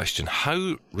 Here's the question.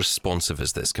 How responsive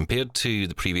is this compared to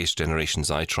the previous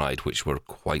generations I tried, which were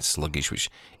quite sluggish, which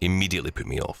immediately put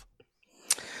me off?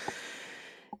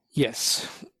 Yes.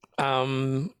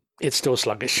 It's still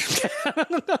sluggish.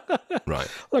 Right.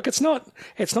 Look, it's not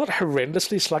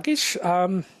horrendously sluggish.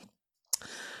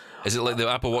 Is it like the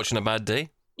Apple Watch on a bad day?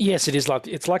 Yes, it is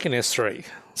it's like an S3.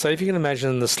 So if you can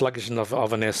imagine the sluggishness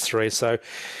of an S3. So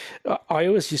I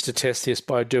always used to test this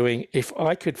by doing, if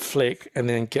I could flick and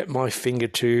then get my finger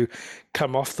to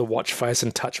come off the watch face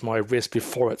and touch my wrist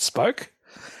before it spoke,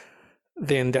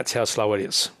 then that's how slow it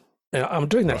is. And I'm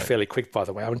doing that Right. fairly quick, by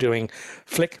the way. I'm doing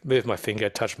flick, move my finger,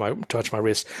 touch my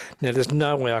wrist. Now, there's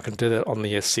no way I can do that on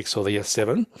the S6 or the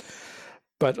S7,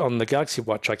 but on the Galaxy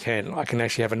Watch, I can. I can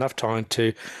actually have enough time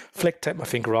to flick, take my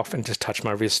finger off, and just touch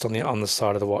my wrist on the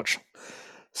side of the watch.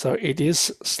 So it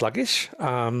is sluggish.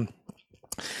 And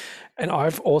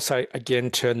I've also,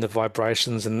 again, turned the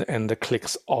vibrations and the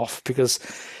clicks off because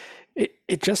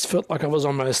it just felt like I was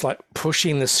almost like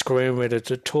pushing the screen reader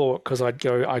to talk, because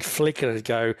I'd flick and it'd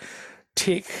go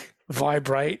tick,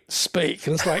 vibrate, speak.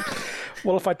 And it's like,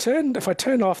 well, if I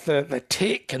turn off the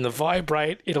tick and the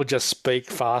vibrate, it'll just speak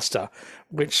faster,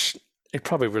 which it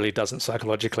probably really doesn't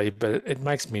psychologically, but it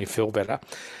makes me feel better.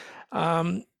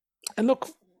 And look,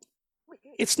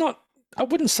 it's not, I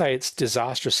wouldn't say it's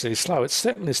disastrously slow. It's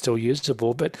certainly still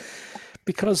usable, but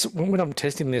because when I'm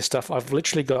testing this stuff, I've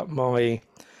literally got my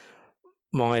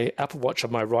Apple Watch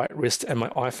on my right wrist and my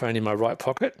iPhone in my right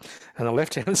pocket. And the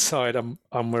left-hand side, I'm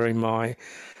wearing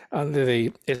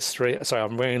the S3. Sorry,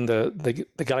 I'm wearing the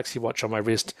Galaxy Watch on my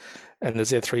wrist, and the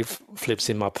Z3 Flips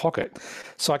in my pocket.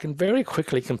 So I can very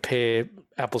quickly compare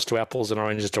apples to apples and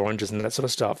oranges to oranges and that sort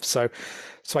of stuff. So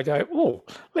I go, oh,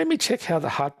 let me check how the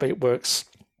heartbeat works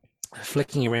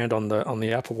flicking around on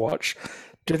the Apple Watch.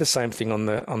 Do the same thing on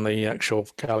the actual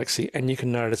Galaxy, and you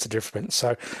can notice the difference.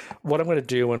 So what I'm going to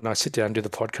do when I sit down and do the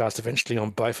podcast eventually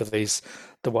on both of these,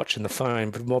 the watch and the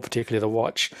phone, but more particularly the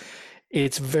watch,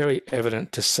 it's very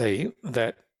evident to see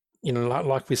that,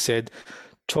 like we said,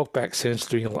 TalkBack seems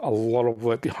to be doing a lot of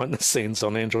work behind the scenes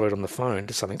on Android on the phone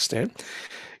to some extent.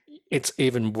 It's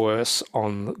even worse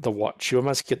on the watch. You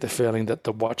almost get the feeling that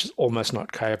the watch is almost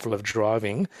not capable of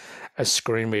driving a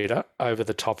screen reader over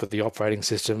the top of the operating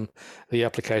system, the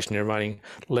application you're running,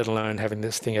 let alone having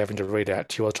this thing having to read out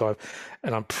to you all the time.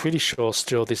 And I'm pretty sure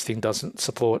still this thing doesn't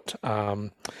support braille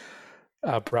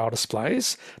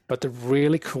displays. But the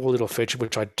really cool little feature,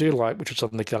 which I do like, which is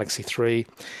on the Galaxy 3,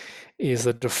 is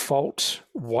the default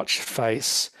watch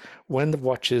face. When the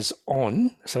watch is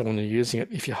on, so when you're using it,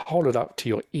 if you hold it up to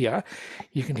your ear,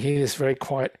 you can hear this very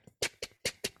quiet tick, tick,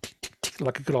 tick, tick, tick, tick, tick,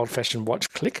 like a good old-fashioned watch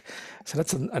click. So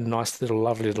that's a nice little,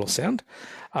 lovely little sound.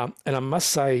 And I must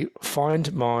say,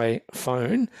 find my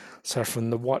phone, so from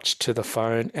the watch to the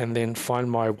phone, and then find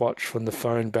my watch from the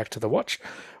phone back to the watch,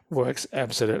 works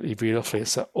absolutely beautifully.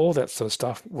 So all that sort of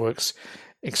stuff works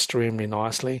extremely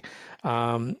nicely.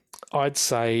 I'd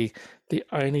say the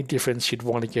only difference, you'd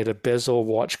want to get a bezel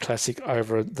watch classic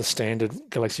over the standard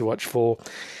Galaxy Watch 4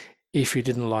 if you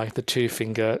didn't like the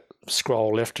two-finger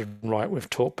scroll left and right with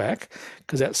TalkBack,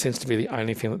 because that seems to be the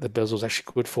only thing that the bezel is actually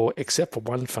good for, except for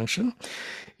one function.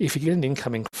 If you get an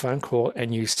incoming phone call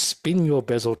and you spin your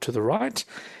bezel to the right,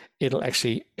 it'll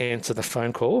actually answer the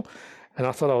phone call. And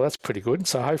I thought, oh, that's pretty good.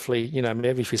 So hopefully,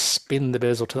 maybe if you spin the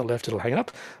bezel to the left, it'll hang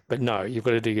up. But no, you've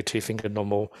got to do your two-finger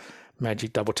normal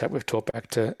magic double tap with TalkBack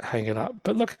to hang it up.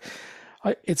 But look,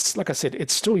 it's like I said,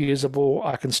 it's still usable.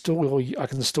 I can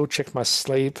still check my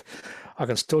sleep. I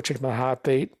can still check my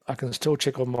heartbeat. I can still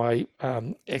check all my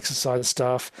exercise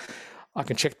stuff. I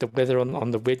can check the weather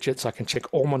on the widgets. I can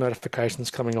check all my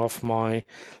notifications coming off my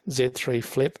Z3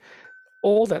 Flip.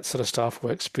 All that sort of stuff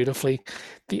works beautifully.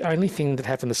 The only thing that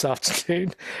happened this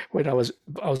afternoon when I was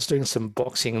doing some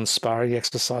boxing and sparring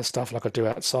exercise stuff like I do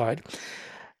outside,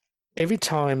 every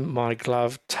time my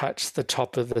glove touched the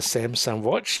top of the Samsung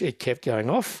watch, it kept going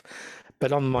off.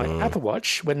 But on my Apple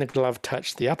Watch, when the glove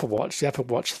touched the Apple Watch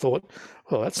thought,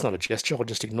 well, that's not a gesture, I'll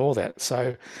just ignore that.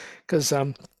 So, because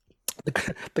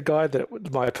the guy,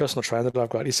 my personal trainer that I've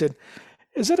got, he said,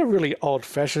 is that a really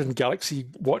old-fashioned Galaxy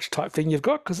Watch type thing you've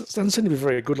got? Because it doesn't seem to be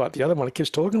very good like the other one. It keeps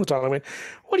talking all the time. I went,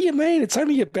 what do you mean? It's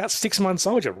only about 6 months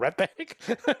old, you ratbag.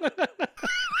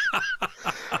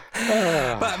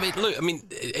 But I mean, look,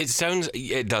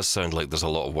 it does sound like there's a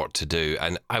lot of work to do.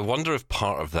 And I wonder if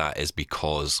part of that is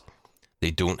because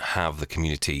they don't have the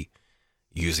community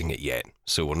using it yet.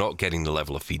 So we're not getting the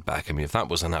level of feedback. I mean, if that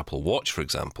was an Apple Watch, for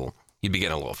example, you'd be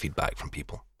getting a lot of feedback from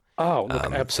people. Oh,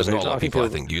 look, absolutely. There's not a lot of people, I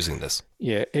think, using this.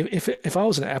 Yeah, if I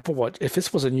was an Apple Watch, if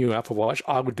this was a new Apple Watch,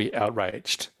 I would be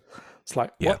outraged. It's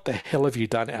like, what the hell have you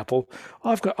done, Apple?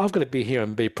 I've got to be here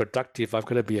and be productive. I've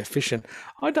got to be efficient.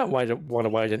 I don't want to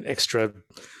wait an extra,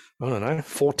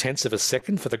 0.4 of a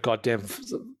second for the goddamn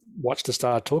watch to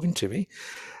start talking to me.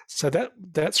 So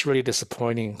that's really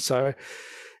disappointing. So,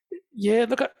 yeah,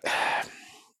 look,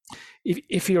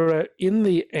 if you're in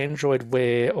the Android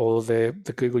Wear or the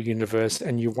Google Universe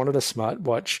and you wanted a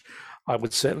smartwatch, I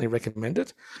would certainly recommend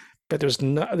it. But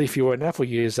if you're an Apple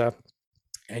user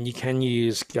and you can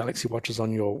use Galaxy Watches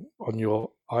on your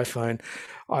iPhone,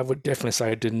 I would definitely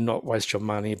say do not waste your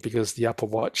money, because the Apple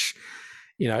Watch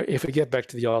if we get back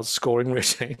to the old scoring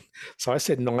routine, so I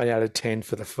said 9 out of 10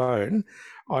 for the phone.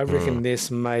 I reckon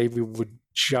this maybe would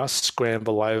just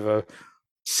scramble over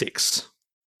 6,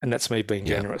 and that's me being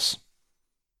generous.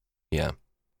 Yeah.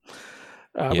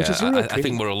 Which is really I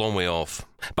think we're a long way off.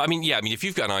 But I mean, if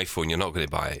you've got an iPhone, you're not going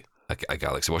to buy a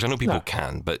Galaxy Watch. I know people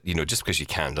can, but just because you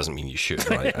can doesn't mean you should,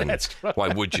 right? And That's right. why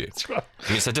would you? That's right. I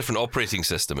mean, it's a different operating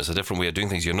system. It's a different way of doing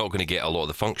things. You're not going to get a lot of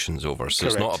the functions over. So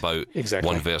Correct. It's not about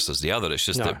one versus the other. It's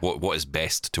just that what is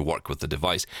best to work with the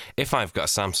device. If I've got a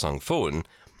Samsung phone,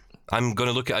 I'm going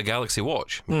to look at a Galaxy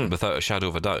Watch without a shadow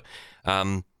of a doubt.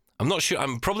 I'm not sure.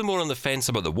 I'm probably more on the fence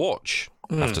about the watch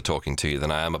after talking to you than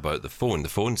I am about the phone. The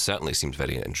phone certainly seems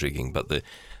very intriguing, but the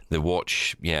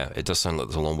watch, it does sound like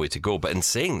there's a long way to go. But in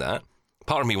saying that,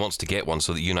 part of me wants to get one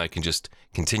so that you and I can just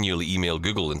continually email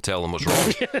Google and tell them what's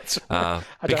wrong. That's right.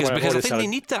 Because I think they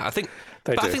need that. I think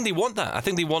they want that. I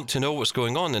think they want to know what's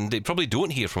going on, and they probably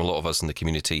don't hear from a lot of us in the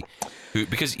community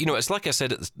because it's like I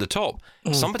said at the top,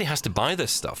 somebody has to buy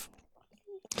this stuff.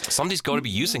 Somebody's got to be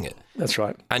using it. That's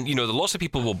right. And, lots of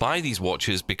people will buy these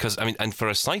watches because, and for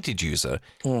a sighted user,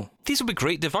 these will be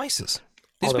great devices.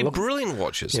 These will be brilliant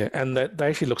watches. Yeah, and they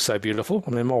actually look so beautiful.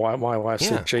 I mean, my wife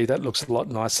said, gee, that looks a lot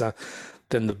nicer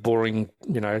than the boring,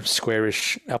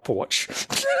 squarish Apple Watch.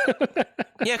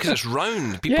 Yeah, because it's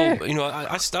round. People,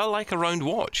 I still like a round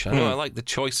watch. I know I like the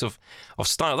choice of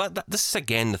style. This is,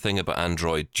 again, the thing about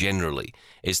Android generally,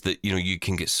 is that, you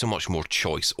can get so much more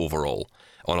choice overall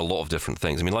on a lot of different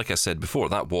things. I mean, like I said before,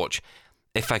 that watch,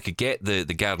 if I could get the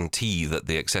guarantee that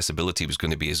the accessibility was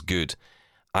going to be as good,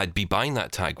 I'd be buying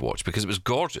that Tag watch because it was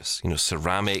gorgeous.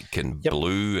 Ceramic and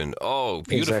blue and,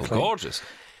 beautiful, gorgeous.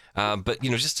 But,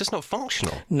 just not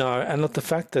functional. No, and look, the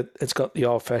fact that it's got the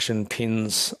old-fashioned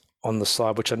pins on the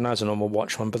side, which I know is a normal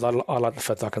watch one, but I like the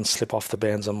fact that I can slip off the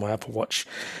bands on my Apple Watch.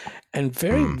 And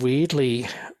very weirdly,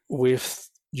 with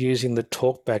using the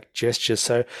talkback gesture,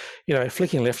 so,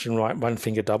 flicking left and right, one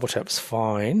finger double tap's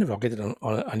fine. I'll get it on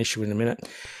an issue in a minute.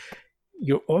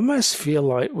 You almost feel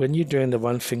like when you're doing the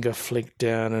one finger flick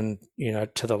down and,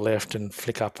 to the left and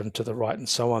flick up and to the right and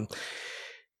so on,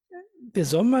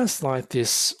 there's almost like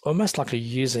a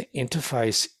user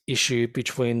interface issue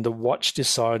between the watch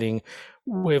deciding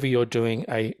whether you're doing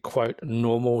a, quote,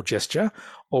 normal gesture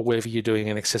or whether you're doing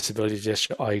an accessibility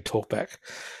gesture, i.e. talkback.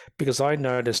 Because I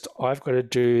noticed I've got to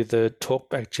do the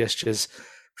talkback gestures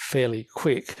fairly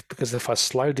quick because if I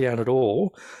slow down at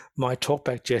all, my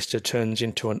talkback gesture turns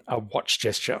into a watch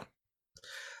gesture.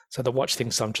 So the watch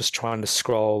thinks I'm just trying to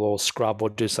scroll or scrub or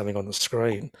do something on the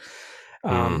screen.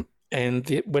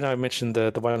 And when I mentioned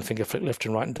the one finger flick left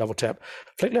and right and double tap,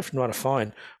 flick left and right are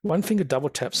fine. One finger double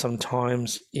tap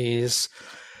sometimes there's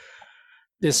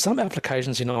some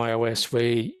applications in iOS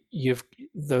where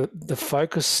the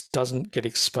focus doesn't get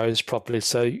exposed properly.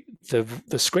 So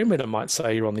the screen reader might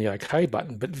say you're on the OK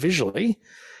button, but visually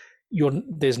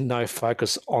there's no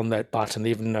focus on that button,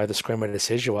 even though the screen reader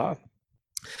says you are.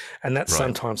 And that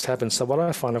sometimes happens. So what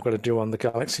I find I've got to do on the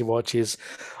Galaxy Watch is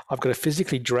I've got to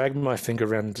physically drag my finger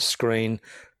around the screen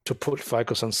to put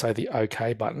focus on, say, the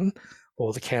OK button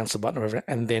or the cancel button, or whatever,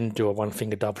 and then do a one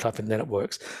finger double tap, and then it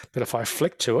works. But if I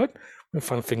flick to it, with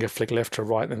one finger flick left to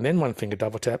right, and then one finger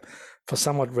double tap, for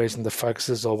some odd reason, the focus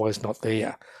is always not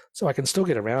there. So I can still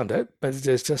get around it, but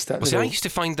there's just that. See, I used to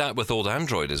find that with old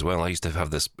Android as well. I used to have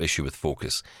this issue with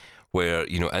focus, where,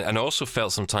 and I also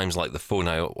felt sometimes like the phone,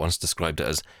 I once described it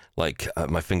as like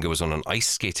my finger was on an ice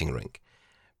skating rink.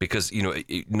 Because,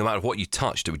 no matter what you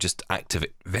touched, it would just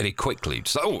activate very quickly.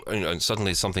 Just, and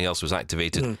suddenly something else was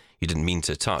activated you didn't mean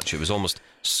to touch. It was almost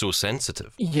so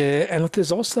sensitive. Yeah, and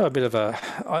there's also a bit of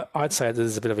I'd say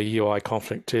there's a bit of a UI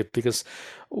conflict too, because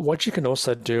what you can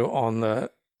also do on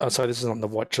this is on the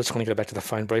watch, just want to go back to the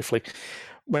phone briefly.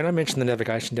 When I mentioned the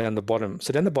navigation down the bottom,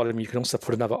 so down the bottom, you can also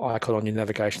put another icon on your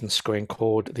navigation screen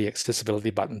called the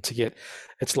accessibility button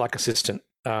it's like Assistant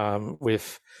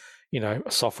with, a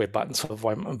software buttons for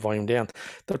volume down.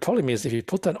 The problem is if you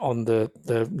put that on the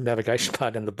navigation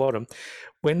bar down the bottom,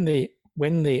 when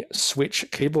the switch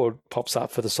keyboard pops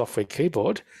up for the software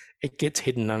keyboard, it gets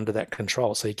hidden under that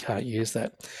control, so you can't use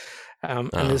that.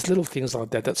 And there's little things like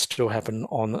that still happen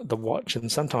on the watch,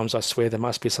 and sometimes I swear there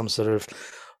must be some sort of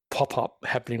pop-up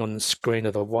happening on the screen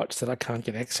of the watch that I can't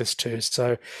get access to.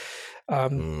 So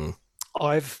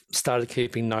I've started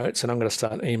keeping notes, and I'm going to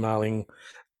start emailing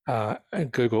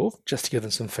Google just to give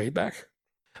them some feedback.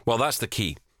 Well, that's the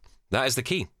key. That is the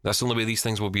key. That's the only way these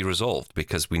things will be resolved,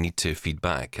 because we need to feed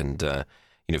back. And,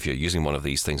 if you're using one of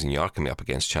these things and you are coming up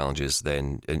against challenges,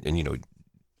 then, and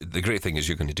the great thing is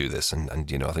you're going to do this. And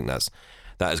I think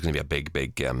that is going to be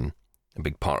a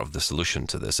big part of the solution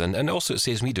to this. And also it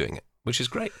saves me doing it, which is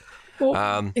great.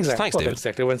 Well, exactly. Thanks, Well, David.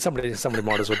 exactly. When somebody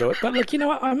might as well do it. But look, you know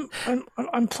what?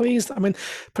 I'm pleased. I mean,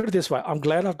 put it this way: I'm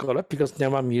glad I've got it because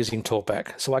now I'm using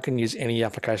TalkBack, so I can use any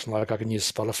application. Like I can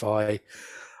use Spotify.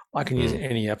 I can use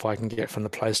any app I can get from the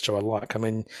Play Store I like. I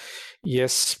mean,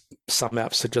 yes, some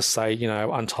apps that just say,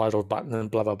 untitled button and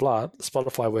blah, blah, blah.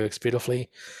 Spotify works beautifully.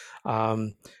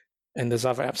 And there's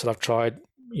other apps that I've tried,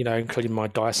 including my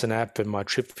Dyson app and my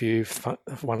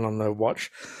TripView one on the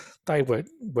watch. They work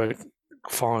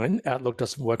fine. Outlook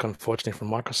doesn't work, unfortunately, from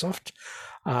Microsoft.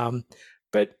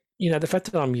 But the fact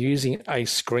that I'm using a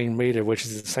screen reader, which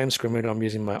is the same screen reader I'm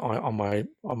using on my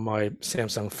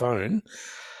Samsung phone,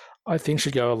 I think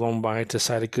should go a long way to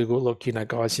say to Google, look,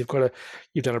 guys, you've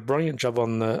done a brilliant job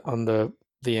on the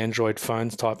Android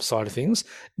phones type side of things.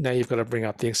 Now you've got to bring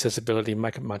up the accessibility,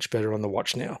 make it much better on the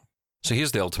watch now. So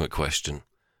here's the ultimate question.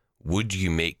 Would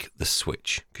you make the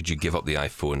switch? Could you give up the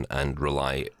iPhone and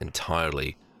rely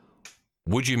entirely?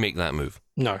 Would you make that move?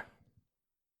 No.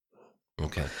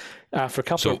 Okay. For a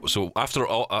couple. So after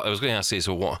all, I was going to say,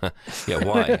 so what? Yeah,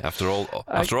 why? After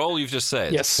all you've just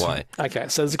said, yes. Why? Okay,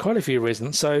 so there's quite a few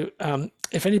reasons. So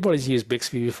if anybody's used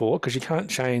Bixby before, because you can't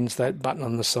change that button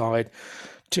on the side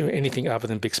to anything other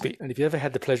than Bixby, and if you ever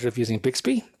had the pleasure of using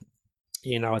Bixby,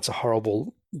 it's a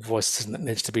horrible voice system that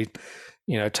needs to be,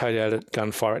 towed out at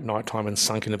gunfire at night time and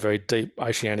sunk in a very deep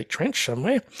oceanic trench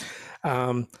somewhere.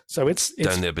 So it's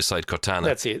down there beside Cortana.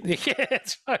 That's it. Yeah,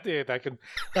 it's right there. They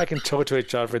can talk to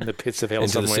each other in the pits of hell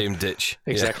into somewhere. The same ditch.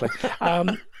 Exactly. Yeah.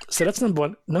 So that's number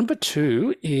one. Number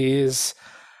two is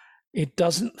it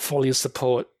doesn't fully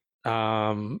support.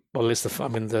 Well, at least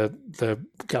the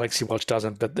Galaxy Watch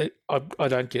doesn't, but I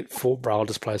don't get full Braille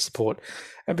display support,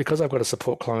 and because I've got to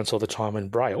support clients all the time in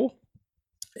Braille,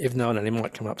 even though it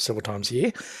might come up several times a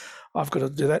year, I've got to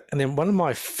do that. And then one of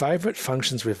my favourite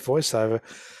functions with VoiceOver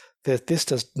that this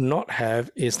does not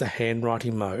have is the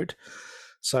handwriting mode.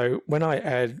 So when I've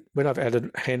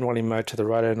added handwriting mode to the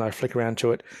radio and I flick around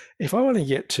to it, if I want to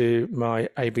get to my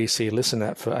ABC Listen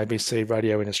app for ABC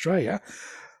Radio in Australia,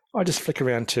 I just flick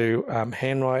around to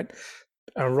handwrite,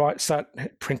 start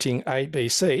printing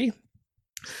ABC,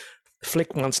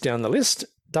 flick once down the list,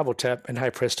 double tap, and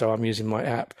hey presto, I'm using my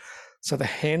app. So the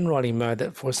handwriting mode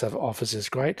that VoiceOver offers is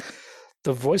great.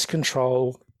 The voice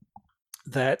control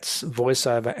that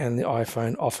VoiceOver and the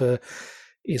iPhone offer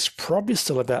is probably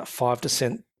still about 5 to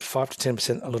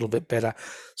 10% a little bit better.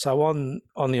 So on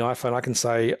the iPhone, I can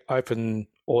say open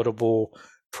Audible,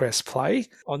 press play.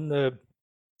 On the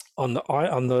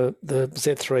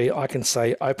Z3, I can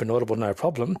say open Audible, no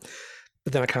problem.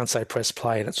 But then I can't say press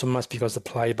play, and it's almost because the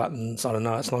play button's, I don't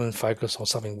know, it's not in focus or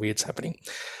something weird's happening.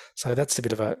 So that's a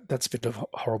bit of a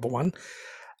horrible one.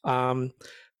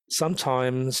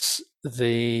 Sometimes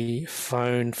the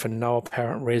phone, for no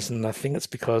apparent reason, I think it's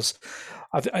because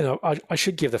I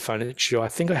should give the phone a chew. I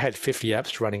think I had 50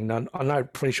 apps running. None. I'm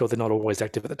pretty sure they're not always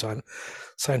active at the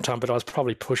same time, but I was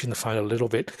probably pushing the phone a little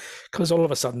bit because all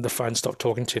of a sudden the phone stopped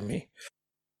talking to me.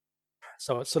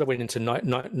 So it sort of went into night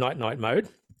mode.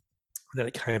 And then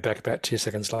it came back about 2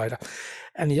 seconds later.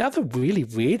 And the other really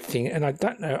weird thing, and I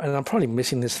don't know, and I'm probably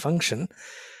missing this function,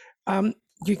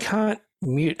 you can't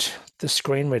mute the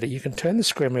screen reader. You can turn the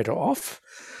screen reader off,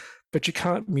 but you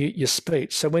can't mute your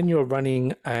speech. So when you're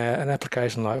running an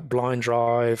application like Blind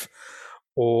Drive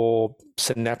or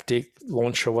Synaptic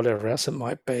Launcher or whatever else it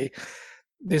might be,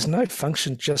 there's no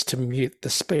function just to mute the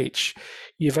speech.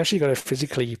 You've actually got to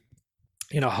physically,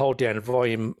 hold down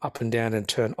volume up and down and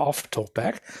turn off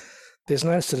TalkBack. There's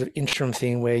no sort of interim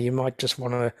thing where you might just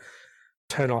want to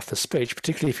turn off the speech,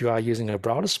 particularly if you are using a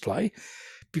Braille display,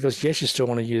 because yes, you still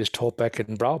want to use TalkBack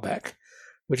and BrailleBack,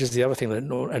 which is the other thing that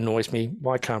annoys me.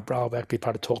 Why can't BrailleBack be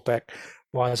part of TalkBack?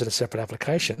 Why is it a separate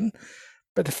application?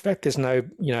 But the fact there's no,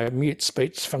 mute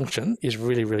speech function is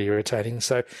really, really irritating.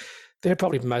 So they're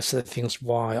probably most of the things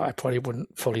why I probably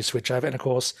wouldn't fully switch over. And of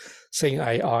course, Seeing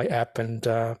AI app and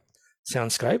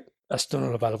Soundscape are still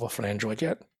not available for Android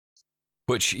yet.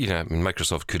 Which,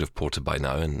 Microsoft could have ported by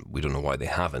now, and we don't know why they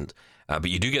haven't. But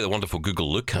you do get the wonderful Google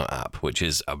Lookout app, which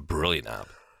is a brilliant app.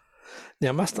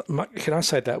 Now, can I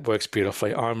say that works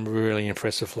beautifully? I'm really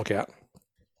impressed with Lookout.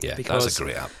 Yeah, that's a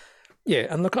great app. Yeah,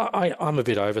 and look, I'm a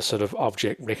bit over sort of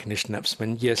object recognition apps. I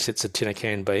mean, yes, it's a tin of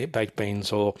canned baked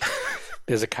beans, or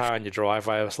there's a car in your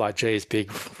driveway. I was like, geez, big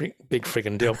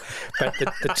friggin' deal. But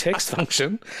the text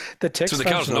function, so the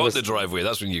car's not in the driveway.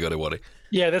 That's when you got to worry.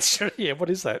 Yeah, that's true. Yeah, what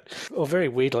is that? Well, very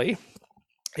weirdly,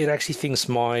 it actually thinks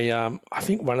my, I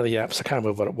think one of the apps, I can't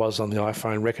remember what it was on the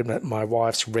iPhone, reckoned that my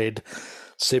wife's red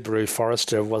Subaru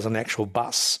Forester was an actual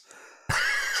bus.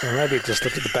 So maybe it just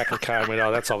looked at the back of the car and went,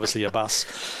 oh, that's obviously a bus.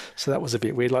 So that was a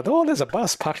bit weird. Like, oh, there's a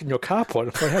bus parked in your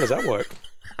carport. How does that work?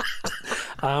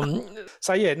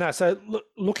 So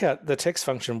look at the text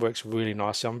function works really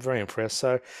nicely. I'm very impressed.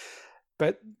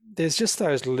 But there's just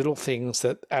those little things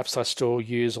that apps I still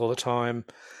use all the time.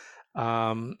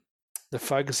 The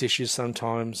focus issues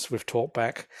sometimes with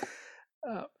TalkBack.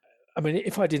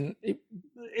 If I didn't,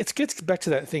 it gets back to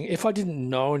that thing. If I didn't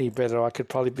know any better, I could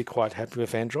probably be quite happy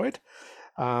with Android.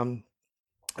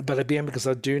 But again, because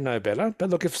I do know better. But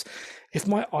look, if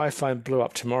my iPhone blew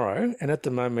up tomorrow, and at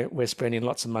the moment we're spending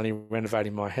lots of money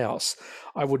renovating my house,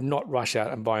 I would not rush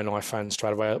out and buy an iPhone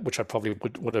straight away, which I probably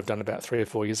would have done about 3 or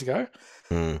 4 years ago.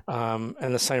 And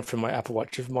the same for my Apple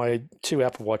Watch. If my 2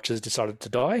 Apple Watches decided to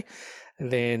die,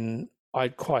 then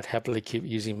I'd quite happily keep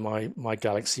using my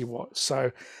Galaxy Watch.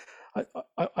 So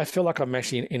I feel like I'm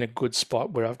actually in a good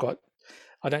spot where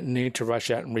I don't need to rush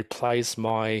out and replace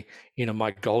my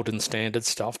golden standard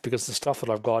stuff, because the stuff that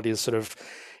I've got is sort of,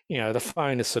 the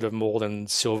phone is sort of more than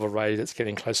silver rated. It's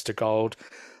getting close to gold.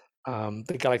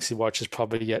 The Galaxy Watch is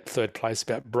probably at third place,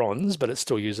 about bronze, but it's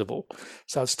still usable.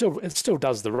 So it still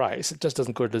does the race. It just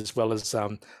doesn't do it as well as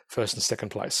first and second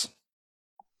place.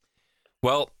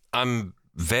 Well, I'm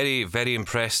very, very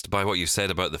impressed by what you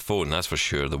said about the phone, that's for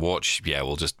sure. The watch,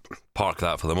 we'll just park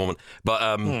that for the moment. But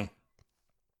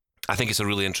I think it's a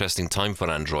really interesting time for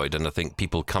Android, and I think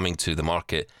people coming to the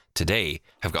market today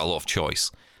have got a lot of choice.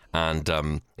 And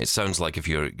it sounds like if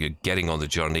you're getting on the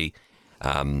journey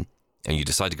and you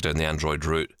decide to go down the Android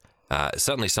route,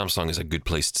 certainly Samsung is a good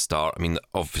place to start. I mean,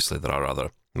 obviously there are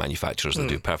other manufacturers that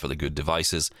do perfectly good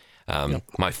devices.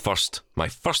 My first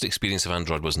experience of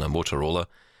Android was in a Motorola,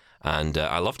 and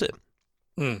I loved it.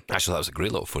 Actually, that was a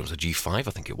great little phone. It was a G5,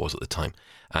 I think it was at the time.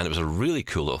 And it was a really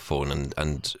cool little phone.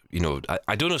 And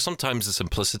I don't know, sometimes the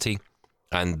simplicity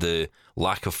and the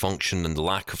lack of function and the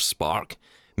lack of spark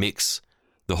makes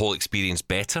the whole experience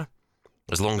better,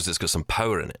 as long as it's got some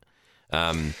power in it.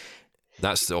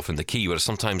 That's often the key, whereas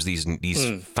sometimes these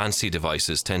fancy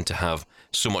devices tend to have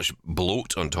so much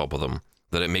bloat on top of them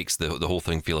that it makes the whole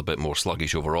thing feel a bit more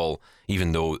sluggish overall,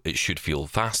 even though it should feel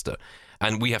faster.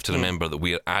 And we have to remember that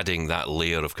we are adding that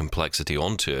layer of complexity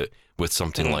onto it with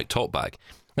something like TalkBack.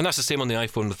 And that's the same on the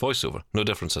iPhone with VoiceOver. No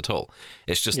difference at all.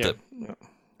 It's just that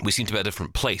we seem to be at a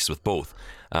different place with both.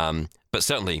 But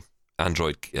certainly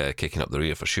Android kicking up the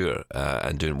rear for sure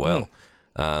and doing well.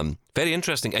 Very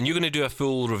interesting. And you're going to do a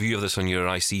full review of this on your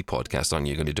IC podcast, aren't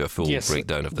you? You're going to do a full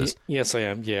breakdown of this. Yes, I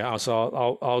am. Yeah.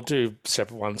 So I'll do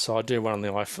separate ones. So I'll do one on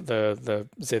the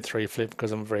Z3 Flip,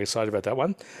 because I'm very excited about that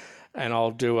one. And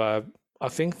I'll do I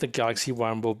think the Galaxy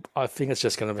one I think it's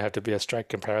just going to have to be a straight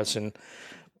comparison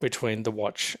between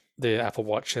the Apple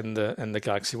Watch and the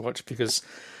Galaxy Watch, because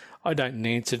I don't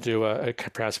need to do a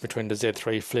comparison between the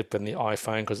Z3 Flip and the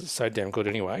iPhone, because it's so damn good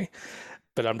anyway.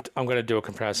 But I'm going to do a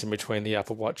comparison between the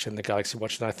Apple Watch and the Galaxy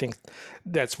Watch, and I think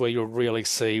that's where you'll really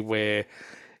see where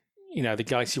the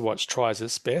Galaxy Watch tries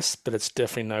its best, but it's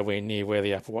definitely nowhere near where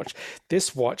the Apple Watch.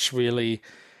 This watch really,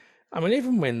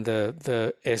 even when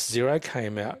the S0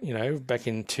 came out, back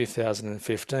in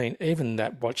 2015, even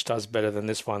that watch does better than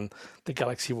this one, the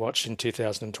Galaxy Watch in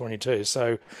 2022.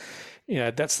 So,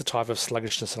 that's the type of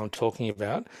sluggishness that I'm talking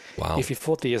about. Wow. If you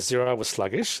thought the S0 was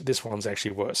sluggish, this one's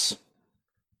actually worse.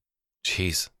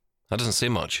 Jeez, that doesn't say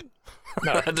much.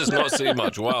 No. That does not say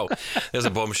much. Wow. There's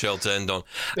a bombshell to end on.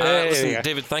 Listen,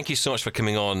 David, thank you so much for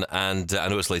coming on. And I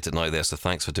know it's late at night there, so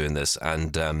thanks for doing this.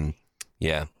 And and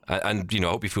I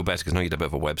hope you feel better, because I know you had a bit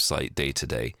of a website day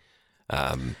today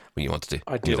when you wanted to.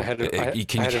 I did.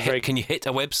 Can you hit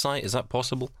a website? Is that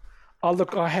possible? Oh,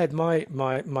 look, I had my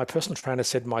personal trainer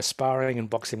said my sparring and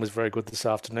boxing was very good this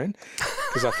afternoon,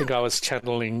 because I think I was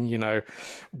channeling,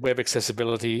 web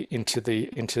accessibility into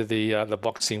the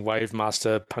boxing Wave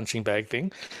Master punching bag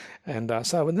thing. And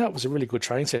that was a really good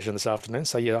training session this afternoon.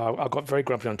 So I got very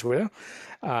grumpy on Twitter,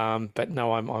 but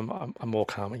no, I'm more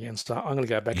calm again. So I'm going to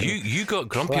go back. You got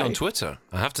grumpy on Twitter.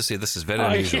 I have to say, this is very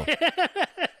unusual. Yeah.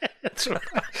 That's right.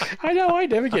 I know, I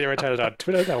never get irritated on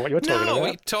Twitter. I don't know what you're talking about. What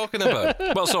are you talking about?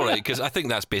 Well, it's all right, because I think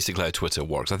that's basically how Twitter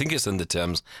works. I think it's in the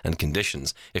terms and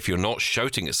conditions. If you're not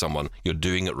shouting at someone, you're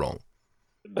doing it wrong.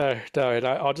 No,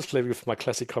 I'll just leave you with my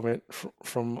classic comment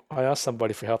from I asked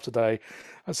somebody for help today.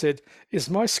 I said, "Is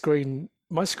my screen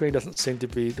doesn't seem to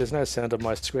be, there's no sound on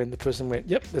my screen." The person went,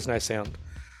 "Yep, there's no sound."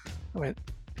 I went,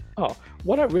 "Oh,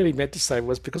 what I really meant to say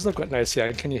was, because I've got no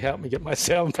sound, can you help me get my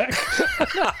sound back?"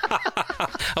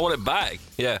 I want it back.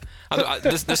 Yeah.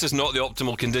 This is not the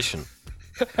optimal condition.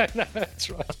 No, that's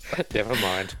right. Never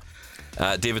mind.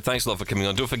 David, thanks a lot for coming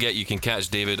on. Don't forget, you can catch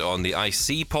David on the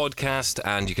IC podcast,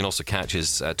 and you can also catch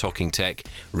his Talking Tech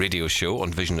radio show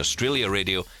on Vision Australia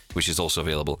Radio, which is also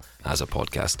available as a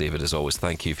podcast. David, as always,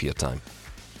 thank you for your time.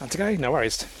 That's okay, no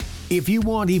worries. If you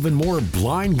want even more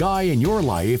Blind Guy in your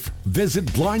life, visit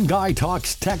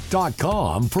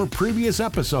blindguytalkstech.com for previous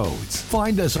episodes.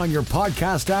 Find us on your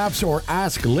podcast apps or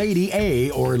ask Lady A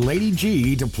or Lady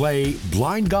G to play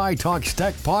Blind Guy Talks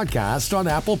Tech podcast on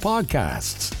Apple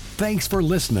Podcasts. Thanks for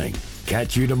listening.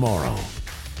 Catch you tomorrow.